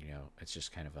anything. You know, it's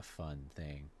just kind of a fun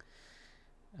thing,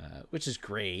 which is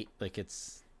great. Like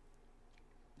it's,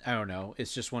 I don't know,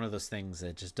 it's just one of those things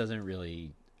that just doesn't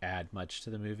really add much to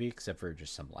the movie except for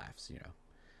just some laughs. You know,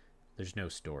 there's no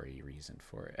story reason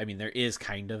for it. I mean, there is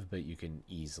kind of, but you can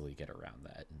easily get around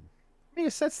that. And I mean,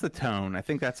 it sets the tone. I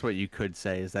think that's what you could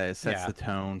say is that it sets Yeah. the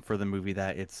tone for the movie.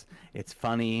 That it's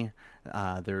funny,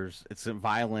 it's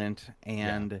violent,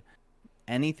 and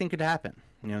anything could happen.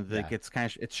 You know, like Yeah. it's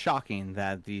it's shocking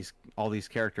that all these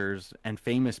characters and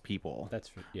famous people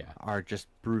yeah, are just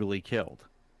brutally killed.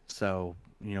 So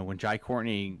you know, when Jai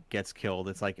Courtney gets killed,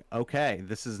 it's like, okay,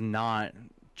 this is not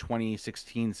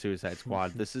 2016 Suicide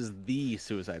Squad. This is the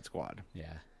Suicide Squad.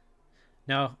 yeah.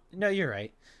 No, you're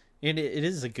right. And it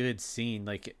is a good scene.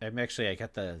 Like I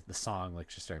got the song like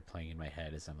just started playing in my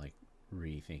head as I'm like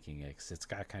rethinking it. 'Cause it's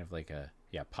got kind of like a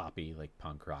poppy like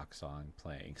punk rock song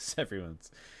playing. So everyone's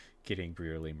getting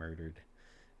brutally murdered.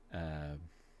 Um,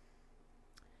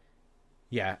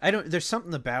 yeah, I don't. There's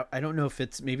something about, I don't know if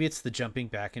it's, maybe it's the jumping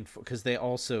back and forth because they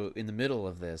also in the middle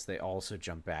of this they also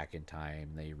jump back in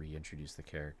time. They reintroduce the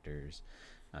characters,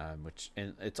 which,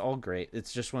 and it's all great.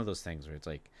 It's just one of those things where it's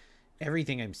like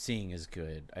everything I'm seeing is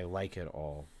good. I like it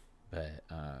all, but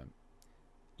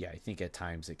yeah, I think at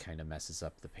times it kind of messes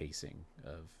up the pacing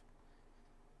of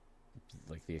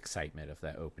like the excitement of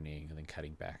that opening and then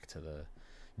cutting back to the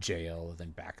jail and then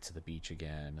back to the beach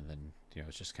again, and then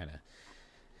it's just kind of,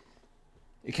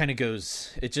 it kind of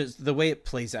goes, it just, the way it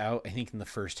plays out, I think in the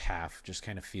first half just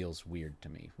kind of feels weird to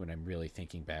me when I'm really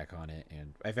thinking back on it.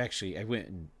 And I went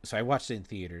and so I watched it in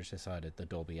theaters. I saw it at the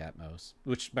Dolby Atmos,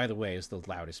 which by the way is the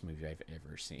loudest movie I've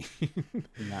ever seen.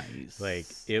 Nice. Like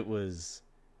it was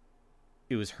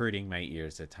hurting my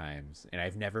ears at times, and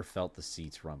I've never felt the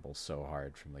seats rumble so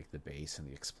hard from like the bass and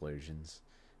the explosions.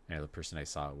 The person I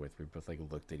saw it with, we both like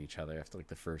looked at each other after like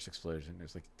the first explosion. It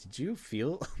was like, did you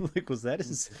feel like, was that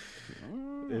as,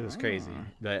 it was crazy.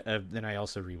 But then I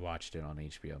also rewatched it on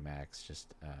HBO Max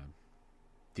just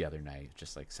the other night. It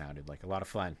just like sounded like a lot of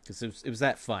fun because it was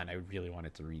that fun. I really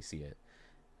wanted to re-see it.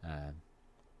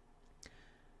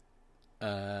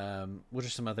 What are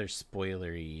some other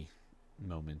spoilery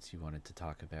moments you wanted to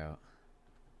talk about?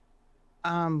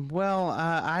 Well,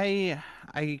 I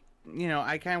I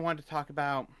kind of wanted to talk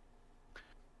about.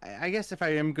 I guess if I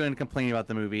am going to complain about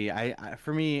the movie,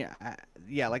 for me,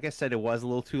 yeah, like I said, it was a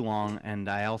little too long, and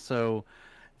I also,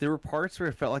 there were parts where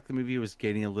it felt like the movie was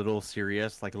getting a little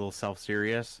serious, like a little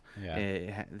self-serious.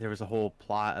 Yeah. There was a whole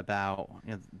plot about,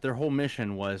 their whole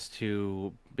mission was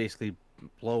to basically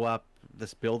blow up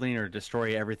this building or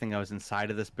destroy everything that was inside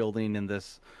of this building in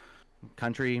this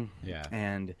country. Yeah.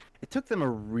 And it took them a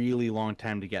really long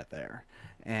time to get there.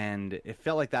 And it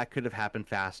felt like that could have happened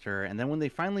faster. And then when they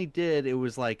finally did, it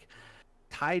was like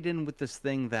tied in with this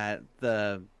thing that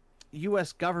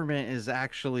U.S. government is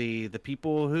actually the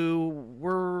people who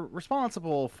were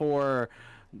responsible for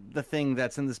the thing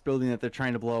that's in this building that they're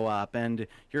trying to blow up, and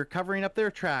you're covering up their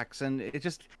tracks, and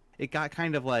it got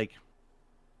kind of like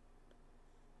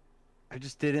I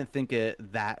just didn't think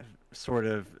that sort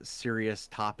of serious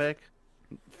topic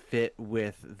fit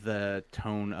with the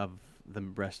tone of the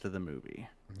rest of the movie.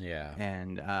 Yeah.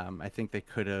 And I think they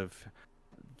could have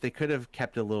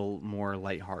kept it a little more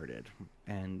lighthearted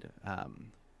and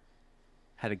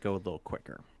had to go a little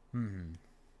quicker. Hmm.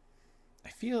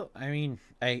 I mean,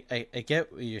 I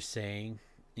get what you're saying,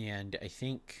 and I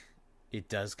think it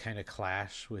does kind of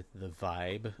clash with the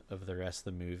vibe of the rest of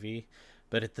the movie.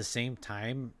 But at the same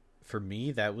time, for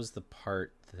me, that was the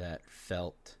part that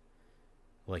felt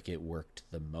like it worked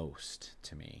the most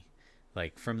to me.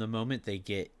 Like from the moment they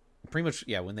get pretty much,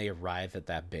 yeah, when they arrive at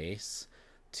that base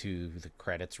to the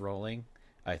credits rolling,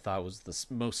 I thought was the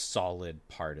most solid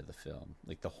part of the film.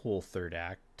 Like the whole third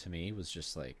act to me was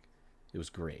just like it was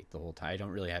great the whole time. I don't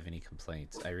really have any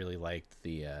complaints. I really liked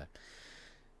the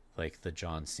like the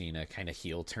John Cena kind of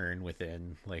heel turn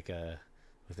within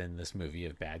this movie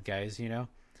of bad guys, you know?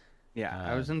 Yeah,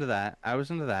 I was into that.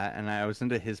 And I was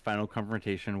into his final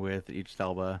confrontation with Idris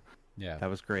Elba. Yeah. That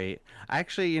was great.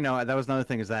 Actually, that was another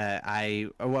thing is that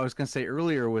what I was going to say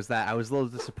earlier was that I was a little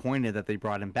disappointed that they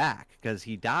brought him back because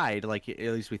he died, like at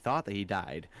least we thought that he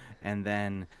died, and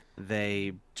then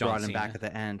they brought him back at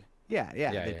the end. Yeah,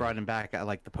 they brought him back at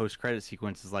like the post-credit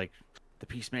sequences, like the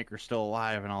Peacemaker's still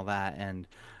alive and all that, and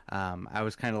I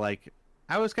was kind of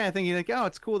thinking like, oh,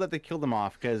 it's cool that they killed him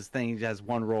off because then he has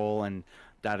one role and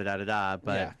da da da da da,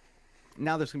 but. Yeah.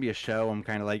 Now there's gonna be a show. I'm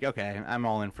kind of like, okay, I'm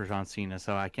all in for John Cena,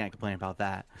 so I can't complain about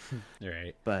that.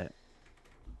 Right. But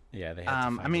yeah, they had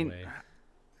to find a way.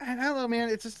 I don't know, man.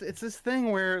 It's this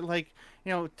thing where like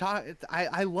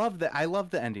I love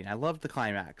the ending. I love the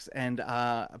climax, and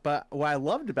but what I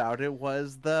loved about it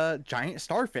was the giant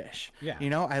starfish. Yeah.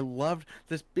 I loved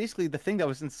this. Basically, the thing that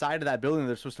was inside of that building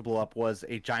that was supposed to blow up was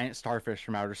a giant starfish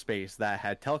from outer space that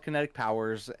had telekinetic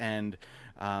powers and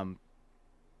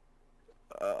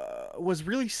was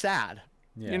really sad.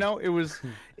 Yeah.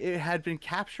 It had been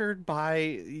captured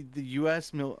by the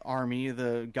U.S. Army,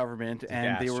 the government,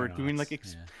 and they were doing like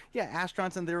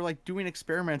astronauts, and they were like doing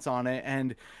experiments on it,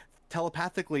 and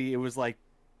telepathically it was like,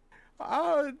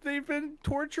 oh, they've been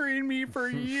torturing me for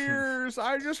years.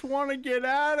 I just want to get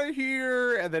out of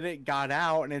here. And then it got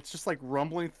out, and it's just like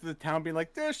rumbling through the town, being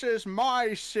like, this is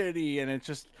my city, and it's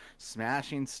just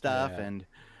smashing stuff and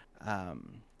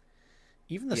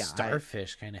even the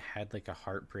starfish kind of had like a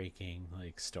heartbreaking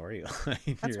like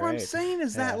storyline. That's what I'm saying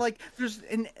is that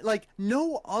like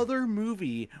no other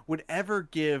movie would ever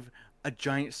give a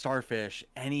giant starfish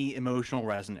any emotional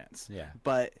resonance. Yeah.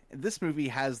 But this movie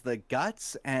has the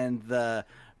guts and the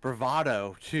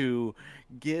bravado to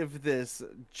give this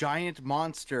giant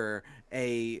monster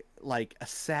a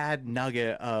sad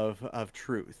nugget of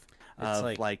truth.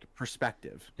 Of like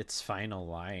perspective. Its final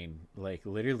line, like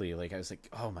literally, like I was like,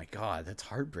 "Oh my god, that's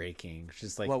heartbreaking."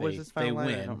 Just like what was its final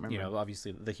line? Win,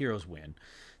 obviously the heroes win,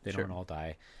 they don't all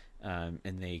die, and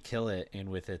they kill it. And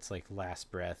with its like last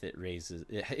breath, it raises.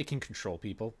 It can control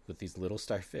people with these little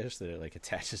starfish that it like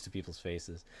attaches to people's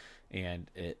faces, and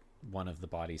one of the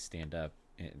bodies stand up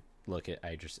and look at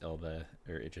Idris Elba,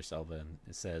 and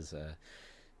it says.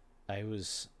 I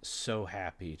was so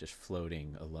happy just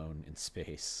floating alone in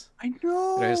space. I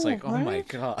know. And I was like, oh my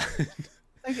god.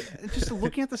 Like, just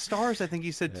looking at the stars, I think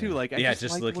he said too. Like,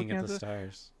 just looking at the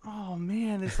stars. Oh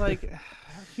man, it's like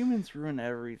humans ruin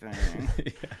everything.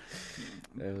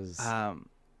 It was. I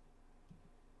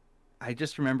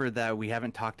just remembered that we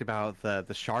haven't talked about the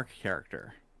shark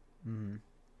character. Mm-hmm.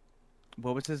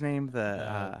 What was his name?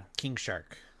 King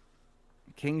Shark.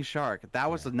 King Shark. That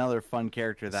was another fun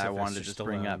character that I wanted to just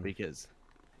bring up because,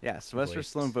 Sylvester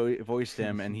Stallone voiced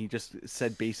him, and he just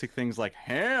said basic things like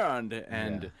hand,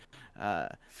 and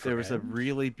there was a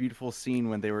really beautiful scene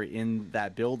when they were in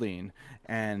that building,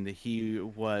 and he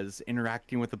was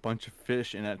interacting with a bunch of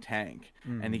fish in a tank,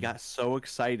 and he got so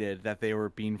excited that they were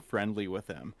being friendly with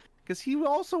him. Because he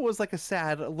also was like a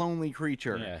sad, lonely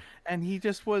creature. And he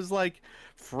just was like,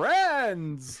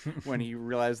 friends! when he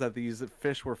realized that these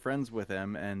fish were friends with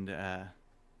him. And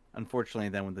unfortunately,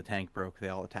 then when the tank broke, they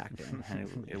all attacked him.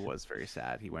 And it was very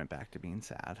sad. He went back to being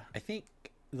sad. I think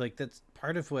like that's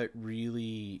part of what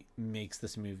really makes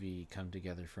this movie come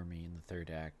together for me in the third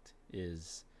act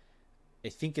is I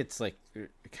think it's like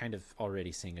kind of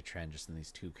already seeing a trend just in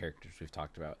these two characters we've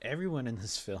talked about. Everyone in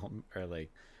this film are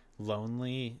like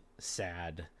lonely,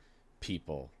 sad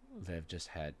people that have just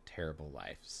had terrible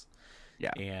lives.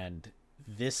 Yeah. And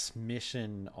this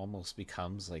mission almost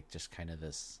becomes like just kind of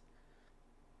this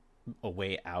a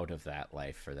way out of that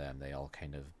life for them. They all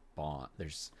kind of bond.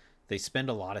 They spend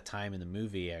a lot of time in the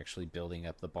movie actually building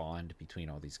up the bond between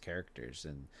all these characters,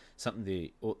 and something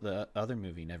the other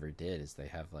movie never did is they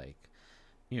have like,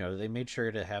 they made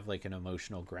sure to have like an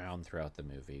emotional ground throughout the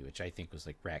movie, which I think was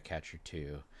like Ratcatcher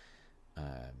 2.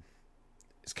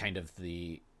 It's kind of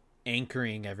the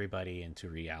anchoring everybody into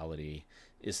reality,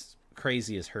 is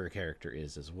crazy as her character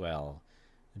is as well,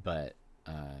 but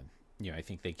I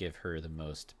think they give her the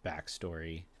most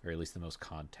backstory, or at least the most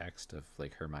context of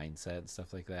like her mindset and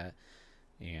stuff like that.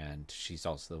 And she's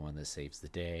also the one that saves the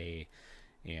day,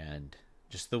 and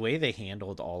just the way they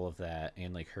handled all of that,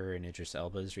 and like her and Idris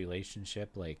Elba's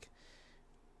relationship, like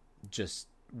just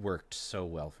worked so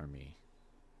well for me.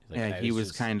 Like, Yeah, he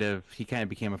kind of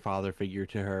became a father figure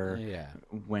to her. Yeah,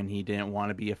 When he didn't want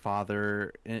to be a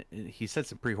father. He said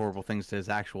some pretty horrible things to his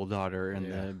actual daughter in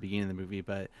the beginning of the movie,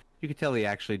 but you could tell he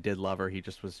actually did love her. He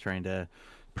just was trying to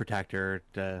protect her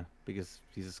because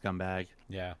he's a scumbag.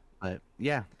 yeah, But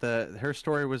yeah, her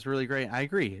story was really great. I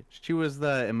agree. She was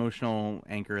the emotional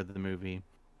anchor of the movie,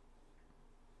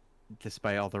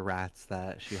 despite all the rats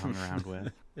that she hung around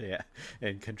with. yeah,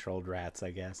 and controlled rats.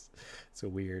 I guess it's a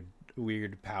weird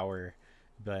power,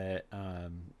 but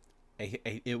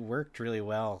it worked really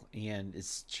well. And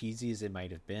as cheesy as it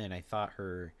might have been, I thought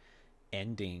her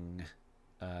ending,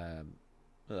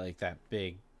 like that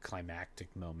big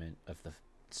climactic moment of the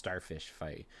starfish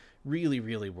fight,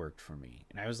 really worked for me.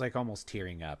 And I was like almost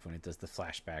tearing up when it does the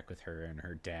flashback with her and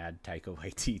her dad, Taika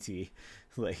Waititi,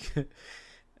 like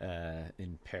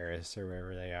in Paris or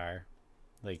wherever they are.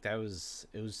 Like it was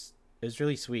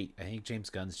really sweet. I think James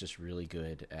Gunn's just really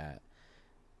good at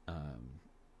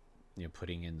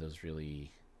putting in those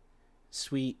really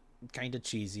sweet, kind of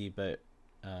cheesy, but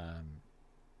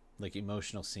like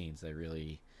emotional scenes that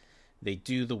really, they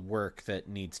do the work that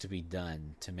needs to be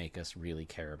done to make us really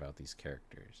care about these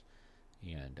characters.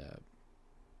 And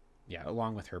yeah,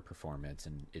 along with her performance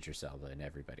and Idris Elba and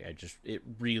everybody, it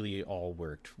really all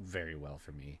worked very well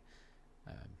for me.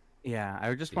 Yeah,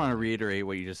 I just want to reiterate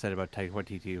what you just said about Taika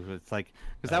Waititi. It's like,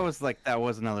 because that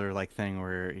was another like thing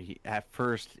where at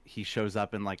first he shows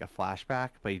up in like a flashback,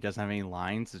 but he doesn't have any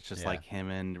lines. It's just like him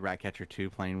and Ratcatcher 2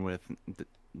 playing with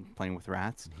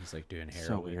rats. And he's like doing heroin.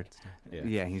 So weird.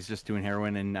 Yeah, he's just doing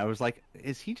heroin, and I was like,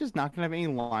 is he just not gonna have any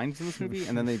lines in this movie?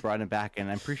 And then they brought him back, and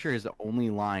I'm pretty sure his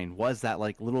only line was that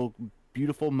like little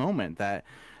beautiful moment that.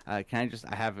 I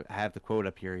have the quote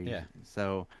up here. Yeah.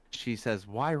 So she says,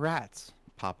 "Why rats,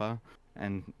 Papa?"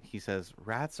 And he says,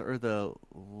 "Rats are the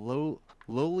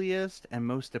lowliest and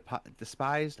most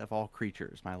despised of all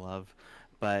creatures, my love.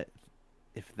 But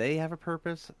if they have a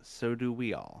purpose, so do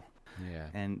we all." Yeah.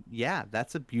 And yeah,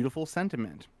 that's a beautiful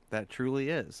sentiment. That truly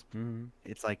is. Mm-hmm.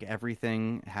 It's like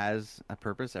everything has a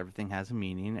purpose, everything has a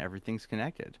meaning, everything's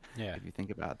connected. Yeah. If you think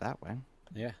about it that way.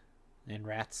 Yeah. And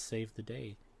rats save the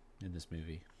day in this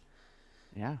movie.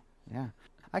 Yeah.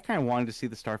 I kind of wanted to see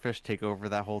the starfish take over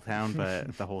that whole town,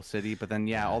 but the whole city. But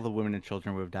then, all the women and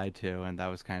children would have died too, and that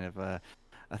was kind of a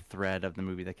thread of the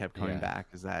movie that kept coming back.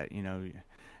 Is that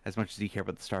as much as you care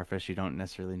about the starfish, you don't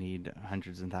necessarily need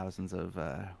hundreds and thousands of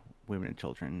women and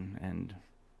children and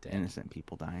innocent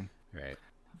people dying. Right.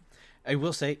 I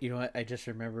will say, what? I just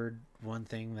remembered one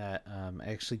thing that I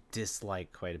actually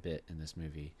dislike quite a bit in this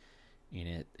movie,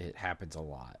 and it happens a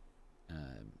lot.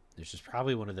 There's just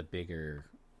probably one of the bigger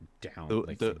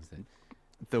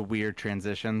the weird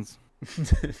transitions.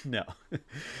 No,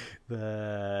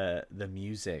 the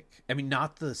music. I mean,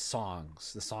 not the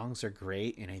songs. The songs are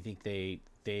great, and I think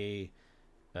they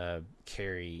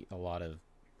carry a lot of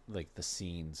like the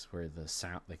scenes where the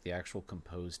sound, like the actual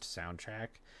composed soundtrack,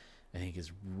 I think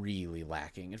is really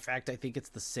lacking. In fact, I think it's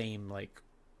the same like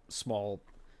small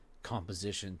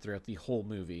composition throughout the whole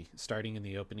movie, starting in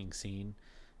the opening scene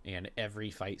and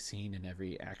every fight scene and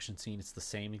every action scene. It's the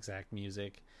same exact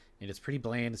music, and it's pretty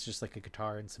bland. It's just like a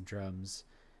guitar and some drums,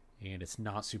 and it's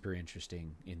not super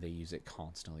interesting, and they use it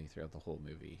constantly throughout the whole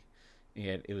movie.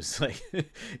 And it was like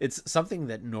it's something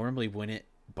that normally wouldn't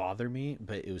bother me,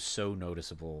 but it was so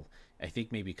noticeable. I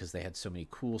think maybe because they had so many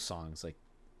cool songs like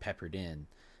peppered in.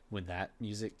 When that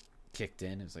music kicked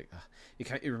in, it was like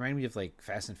it reminded me of like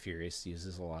Fast and Furious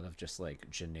uses a lot of just like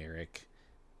generic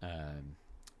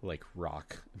like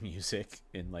rock music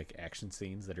in like action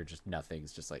scenes that are just nothing.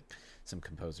 It's just like some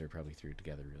composer probably threw it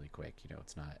together really quick.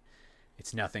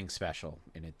 It's nothing special,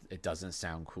 and it doesn't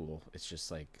sound cool. It's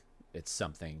just like it's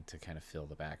something to kind of fill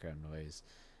the background noise.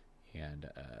 And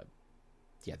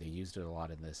they used it a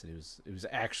lot in this. It was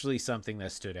actually something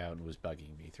that stood out and was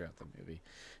bugging me throughout the movie,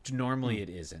 which normally it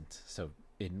isn't. So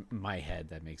in my head,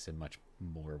 that makes it much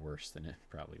more worse than it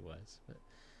probably was. But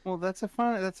Well, that's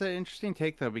an interesting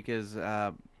take though, because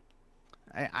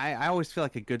I always feel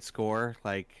like a good score,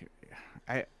 like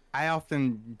I I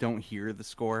often don't hear the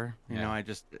score. You know, Yeah. I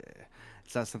just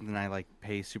it's not something I like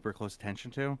pay super close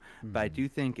attention to. But I Hmm. do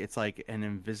think it's like an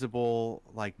invisible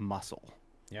like muscle.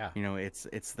 Yeah. You know, it's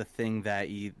the thing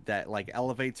that like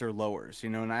elevates or lowers. You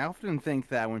know, and I often think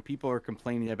that when people are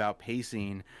complaining about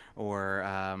pacing or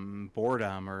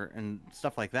boredom or and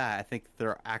stuff like that, I think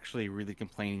they're actually really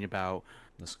complaining about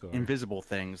The score. invisible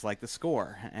things like the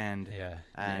score Yeah.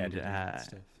 The and editing and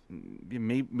stuff.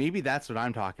 maybe that's what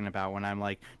I'm talking about when I'm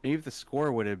like maybe if the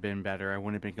score would have been better I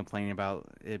wouldn't have been complaining about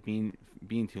it being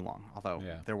too long, although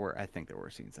Yeah. I think there were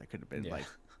scenes that could have been Yeah. like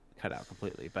cut out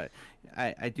completely, but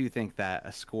I do think that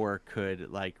a score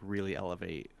could like really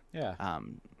Yeah.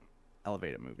 um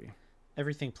elevate a movie.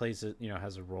 Everything plays it,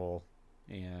 has a role,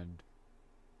 and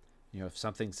if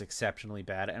something's exceptionally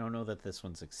bad, I don't know that this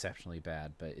one's exceptionally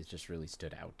bad, but it just really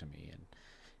stood out to me and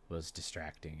was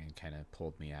distracting and kind of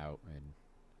pulled me out. And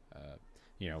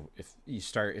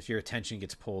if your attention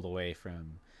gets pulled away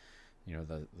from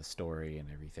the story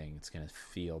and everything, it's gonna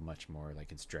feel much more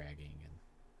like it's dragging. And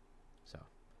so,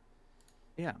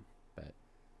 Yeah. but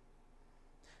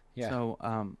yeah.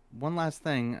 So one last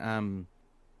thing, I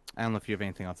don't know if you have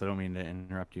anything else. I don't mean to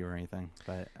interrupt you or anything,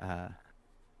 but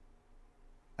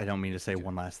I don't mean to say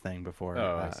one last thing before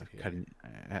Oh, I see. Yeah. cutting.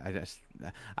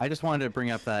 I just wanted to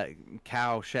bring up that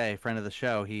Cal Shea, friend of the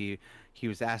show. He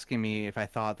was asking me if I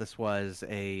thought this was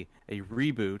a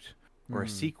reboot or a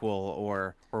Hmm. sequel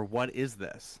or what is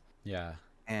this? Yeah.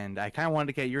 And I kind of wanted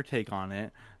to get your take on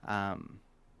it.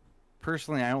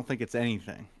 Personally, I don't think it's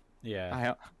anything.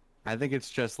 Yeah. I think it's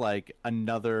just like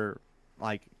another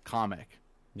like comic.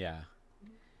 Yeah.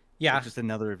 It's Yeah. just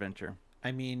another adventure.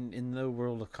 I mean, in the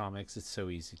world of comics, it's so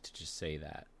easy to just say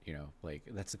that. Like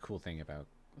that's the cool thing about,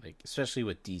 like, especially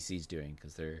what DC's doing,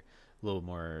 because they're a little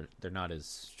more. They're not as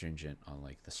stringent on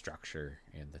like the structure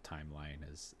and the timeline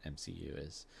as MCU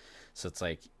is. So it's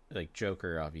like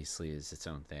Joker obviously is its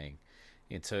own thing,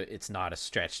 and so it's not a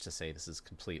stretch to say this is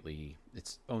completely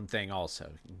its own thing.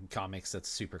 Also, in comics, that's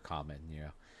super common.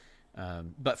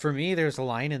 But for me, there's a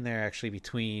line in there actually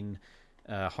between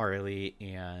Harley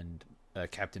and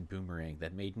Captain Boomerang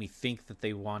that made me think that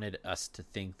they wanted us to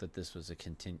think that this was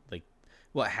like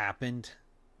what happened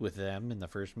with them in the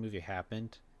first movie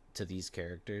happened to these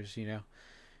characters.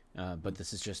 But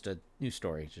this is just a new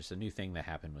story, just a new thing that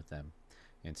happened with them,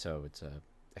 and so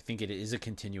I think it is a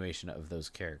continuation of those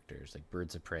characters. Like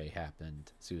Birds of Prey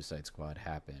happened, Suicide Squad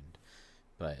happened,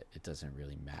 but it doesn't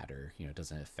really matter. It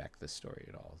doesn't affect the story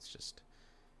at all. It's just,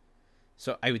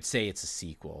 so I would say it's a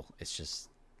sequel. It's just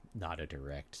not a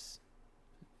direct.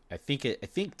 I think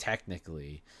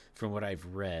technically, from what I've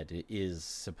read, it is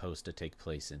supposed to take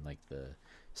place in like the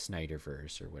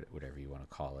Snyderverse or whatever you want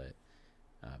to call it.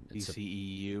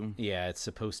 DCEU. Yeah, it's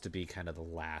supposed to be kind of the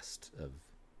last of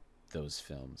those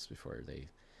films before they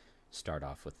start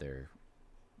off with their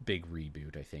big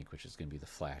reboot, I think, which is going to be the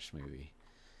Flash movie.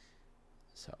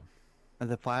 So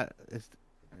The plat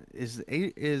is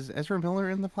Ezra Miller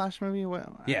in the Flash movie?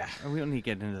 Well, yeah. we don't need to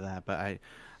get into that, but I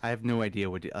have no idea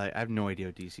I have no idea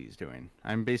what DC is doing.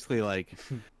 I'm basically like,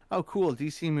 oh, cool,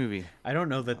 DC movie. I don't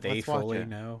know that they Let's watch fully it.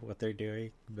 know what they're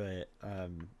doing, but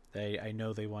I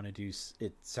know they want to do.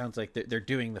 It sounds like they're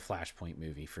doing the Flashpoint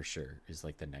movie for sure. Is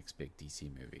like the next big DC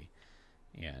movie,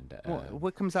 and Well,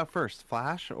 what comes out first,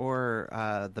 Flash or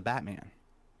the Batman?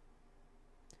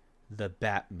 the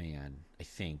Batman, I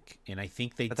think, and I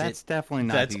think they But did. that's definitely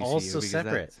not That's DCU also because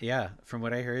separate. that's- Yeah, from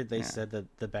what I heard, they yeah. said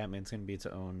that the Batman's going to be its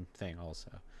own thing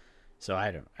also. So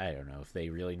I don't know if they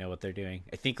really know what they're doing.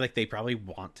 I think like they probably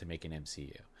want to make an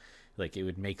MCU. Like it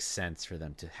would make sense for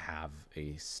them to have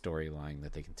a storyline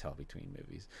that they can tell between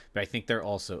movies. But I think they're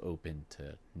also open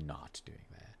to not doing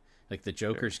that. Like the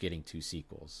Joker's getting 2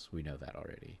 sequels. We know that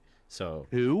already. So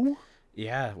Who?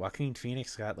 yeah, Joaquin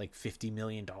Phoenix got like $50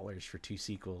 million for 2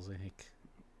 sequels, I think.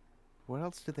 What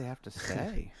else did they have to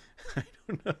say? I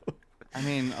don't know. I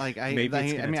mean, like Maybe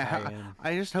it's gonna tie in.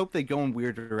 I just hope they go in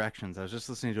weird directions. I was just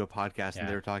listening to a podcast and Yeah.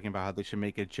 they were talking about how they should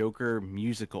make a Joker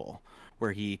musical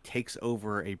where he takes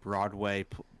over a Broadway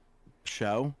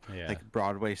show, Yeah. like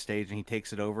Broadway stage, and he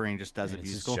takes it over and he just does And a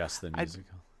it's musical. just the I'd-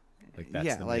 musical. Like that's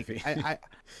yeah, the like movie.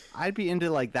 I'd be into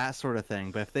like that sort of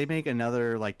thing. But if they make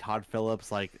another like Todd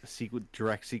Phillips like sequel,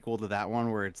 direct sequel to that one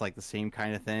where it's like the same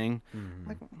kind of thing, Mhm.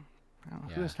 like I don't know,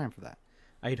 who Yeah. has time for that?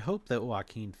 I'd hope that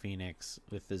Joaquin Phoenix,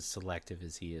 with as selective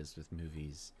as he is with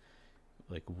movies,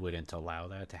 like wouldn't allow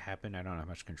that to happen. I don't know how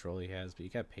much control he has, but he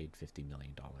got paid $50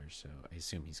 million, so I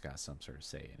assume he's got some sort of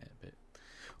say in it. But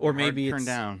or Hard maybe to turn it's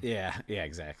down. yeah,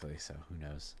 exactly. So who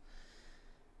knows?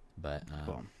 But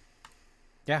Cool.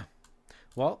 yeah,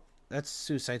 well, that's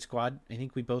Suicide Squad. I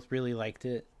think we both really liked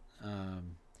it.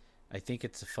 I think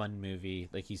it's a fun movie.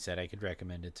 Like you said, I could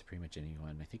recommend it to pretty much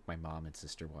anyone. I think my mom and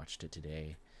sister watched it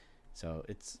today. So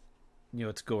it's,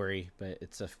 it's gory, but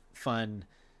it's a fun,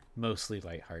 mostly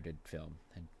lighthearted film.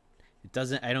 And it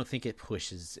doesn't, I don't think it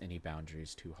pushes any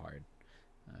boundaries too hard.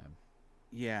 Um,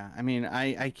 Yeah, I mean,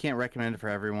 I can't recommend it for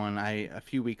everyone. A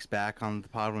few weeks back on the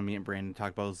pod when me and Brandon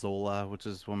talked about Zola, which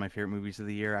is one of my favorite movies of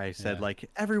the year, I said Yeah. like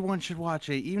everyone should watch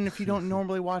it, even if you don't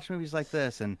normally watch movies like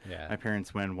this. And yeah. my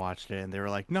parents went and watched it, and they were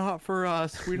like, "Not for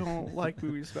us. We don't like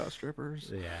movies about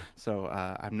strippers." Yeah. So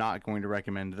I'm not going to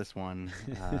recommend this one,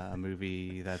 a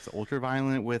movie that's ultra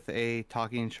violent with a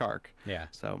talking shark. Yeah.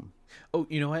 So Oh,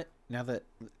 you know what? Now that,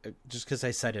 just because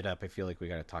I set it up, I feel like we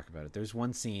got to talk about it. There's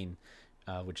one scene,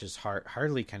 which is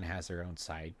Harley kind of has her own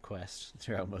side quest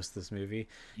throughout most of this movie,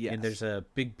 and there's yes, a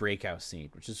big breakout scene,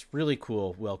 which is really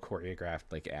cool, well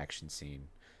choreographed, like action scene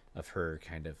of her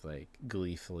kind of like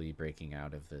gleefully breaking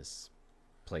out of this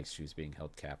place she was being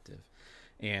held captive.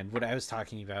 And what I was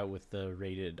talking about with the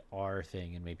rated R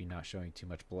thing and maybe not showing too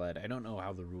much blood, I don't know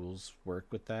how the rules work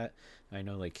with that. I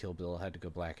know like Kill Bill had to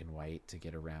go black and white to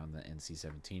get around the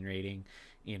NC-17 rating,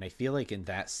 and I feel like in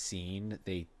that scene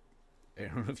they, I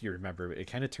don't know if you remember, but it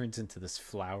kind of turns into this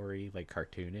flowery, like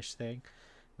cartoonish thing,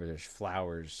 where there's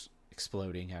flowers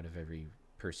exploding out of every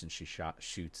person she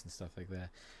shoots and stuff like that.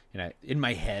 And in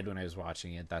my head when I was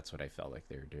watching it, that's what I felt like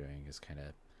they were doing, is kind of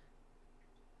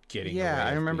getting yeah, away I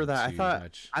of remember being that. too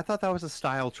much. I thought that was a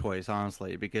style choice,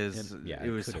 honestly, because And yeah, it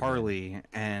it was could have been. Harley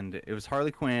and it was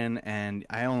Harley Quinn, and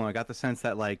I don't know. I got the sense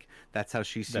that like that's how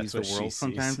she sees That's the what she world sees.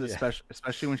 sometimes, Yeah.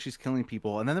 especially when she's killing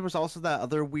people. And then there was also that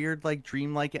other weird like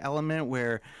dreamlike element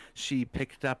where she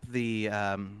picked up the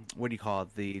what do you call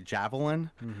it, the javelin,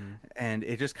 Mm-hmm. and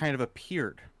it just kind of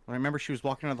appeared. I remember she was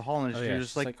walking down the hall and Oh she yeah, was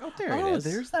just she's like, like, oh, there it "Oh, is.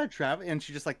 there's that travel," and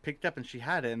she just like picked up and she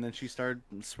had it, and then she started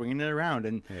swinging it around,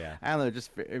 and Yeah, I don't know,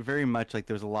 just very much like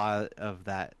there was a lot of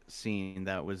that scene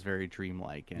that was very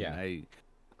dreamlike, and yeah,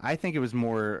 I think it was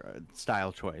more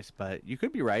style choice, but you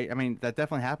could be right. I mean, that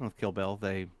definitely happened with Kill Bill.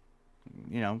 They,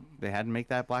 they had to make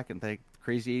that black and the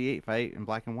crazy '88 fight in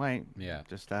black and white. yeah,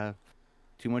 Just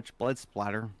too much blood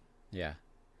splatter. yeah,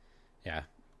 yeah.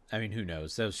 I mean, who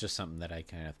knows? That was just something that I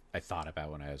thought about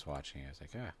when I was watching. I was like,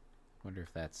 wonder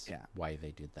if that's Yeah. why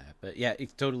they did that. But yeah,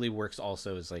 it totally works.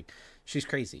 Also, is like she's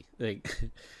crazy. Like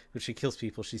when she kills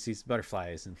people, she sees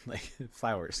butterflies and like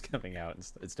flowers coming out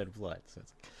instead of blood. So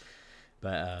it's,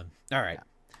 but all right.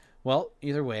 Well,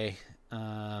 either way,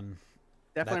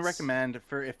 Definitely that's recommend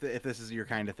for if this is your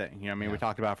kind of thing. I mean, yeah. we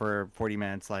talked about for 40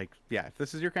 minutes. Like, yeah, if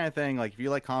this is your kind of thing, like if you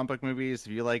like comic book movies,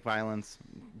 if you like violence,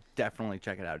 definitely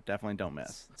check it out. Definitely don't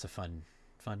miss. It's a fun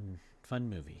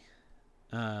movie.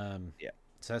 Um, Yeah.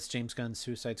 so that's James Gunn's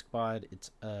Suicide Squad.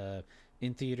 It's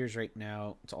in theaters right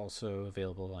now. It's also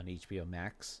available on HBO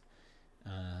Max.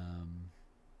 Um,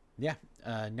 yeah.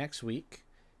 Next week,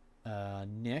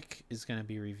 Nick is going to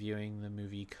be reviewing the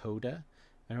movie Coda.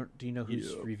 I don't. Do you know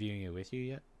who's Yeah. reviewing it with you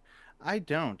yet? I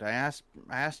don't. I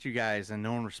asked you guys and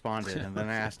no one responded, and then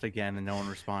I asked again and no one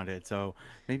responded. So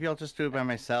maybe I'll just do it by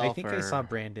myself. I think I saw Or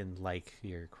Brandon like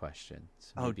your question.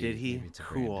 So oh, did he? Maybe it's a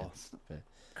Cool, Brandon. But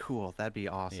cool. That'd be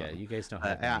awesome. yeah, you guys don't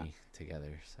have Yeah, any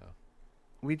together, so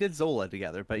we did Zola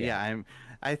together, but yeah. yeah,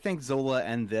 I think Zola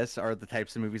and this are the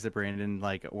types of movies that Brandon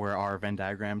like where our Venn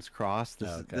diagrams cross. This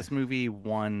Oh, okay. this movie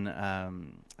won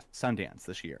Sundance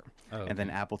this year, Oh, and then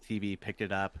okay. Apple TV picked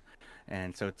it up,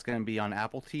 and so it's going to be on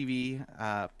Apple TV,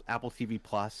 Apple TV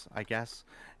Plus, I guess,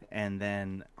 and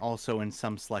then also in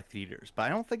some select theaters. But I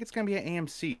don't think it's going to be at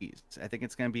AMC's. I think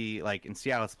it's going to be like in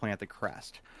Seattle. It's playing at the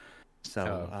Crest.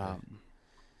 So, Oh,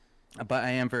 okay. but I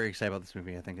am very excited about this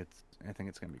movie. I think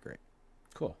it's going to be great.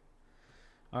 Cool.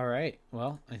 All right.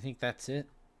 Well, I think that's it.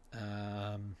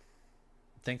 Um,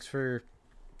 thanks for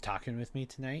talking with me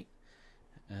tonight.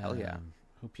 Hell yeah.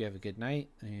 Hope you have a good night.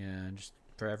 And just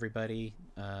for everybody,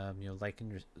 like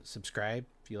and subscribe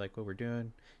if you like what we're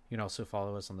doing. You can also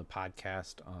follow us on the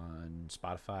podcast on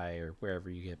Spotify or wherever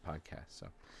you get podcasts. So,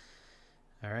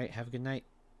 all right. Have a good night.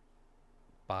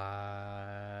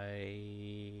 Bye.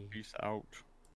 Peace out.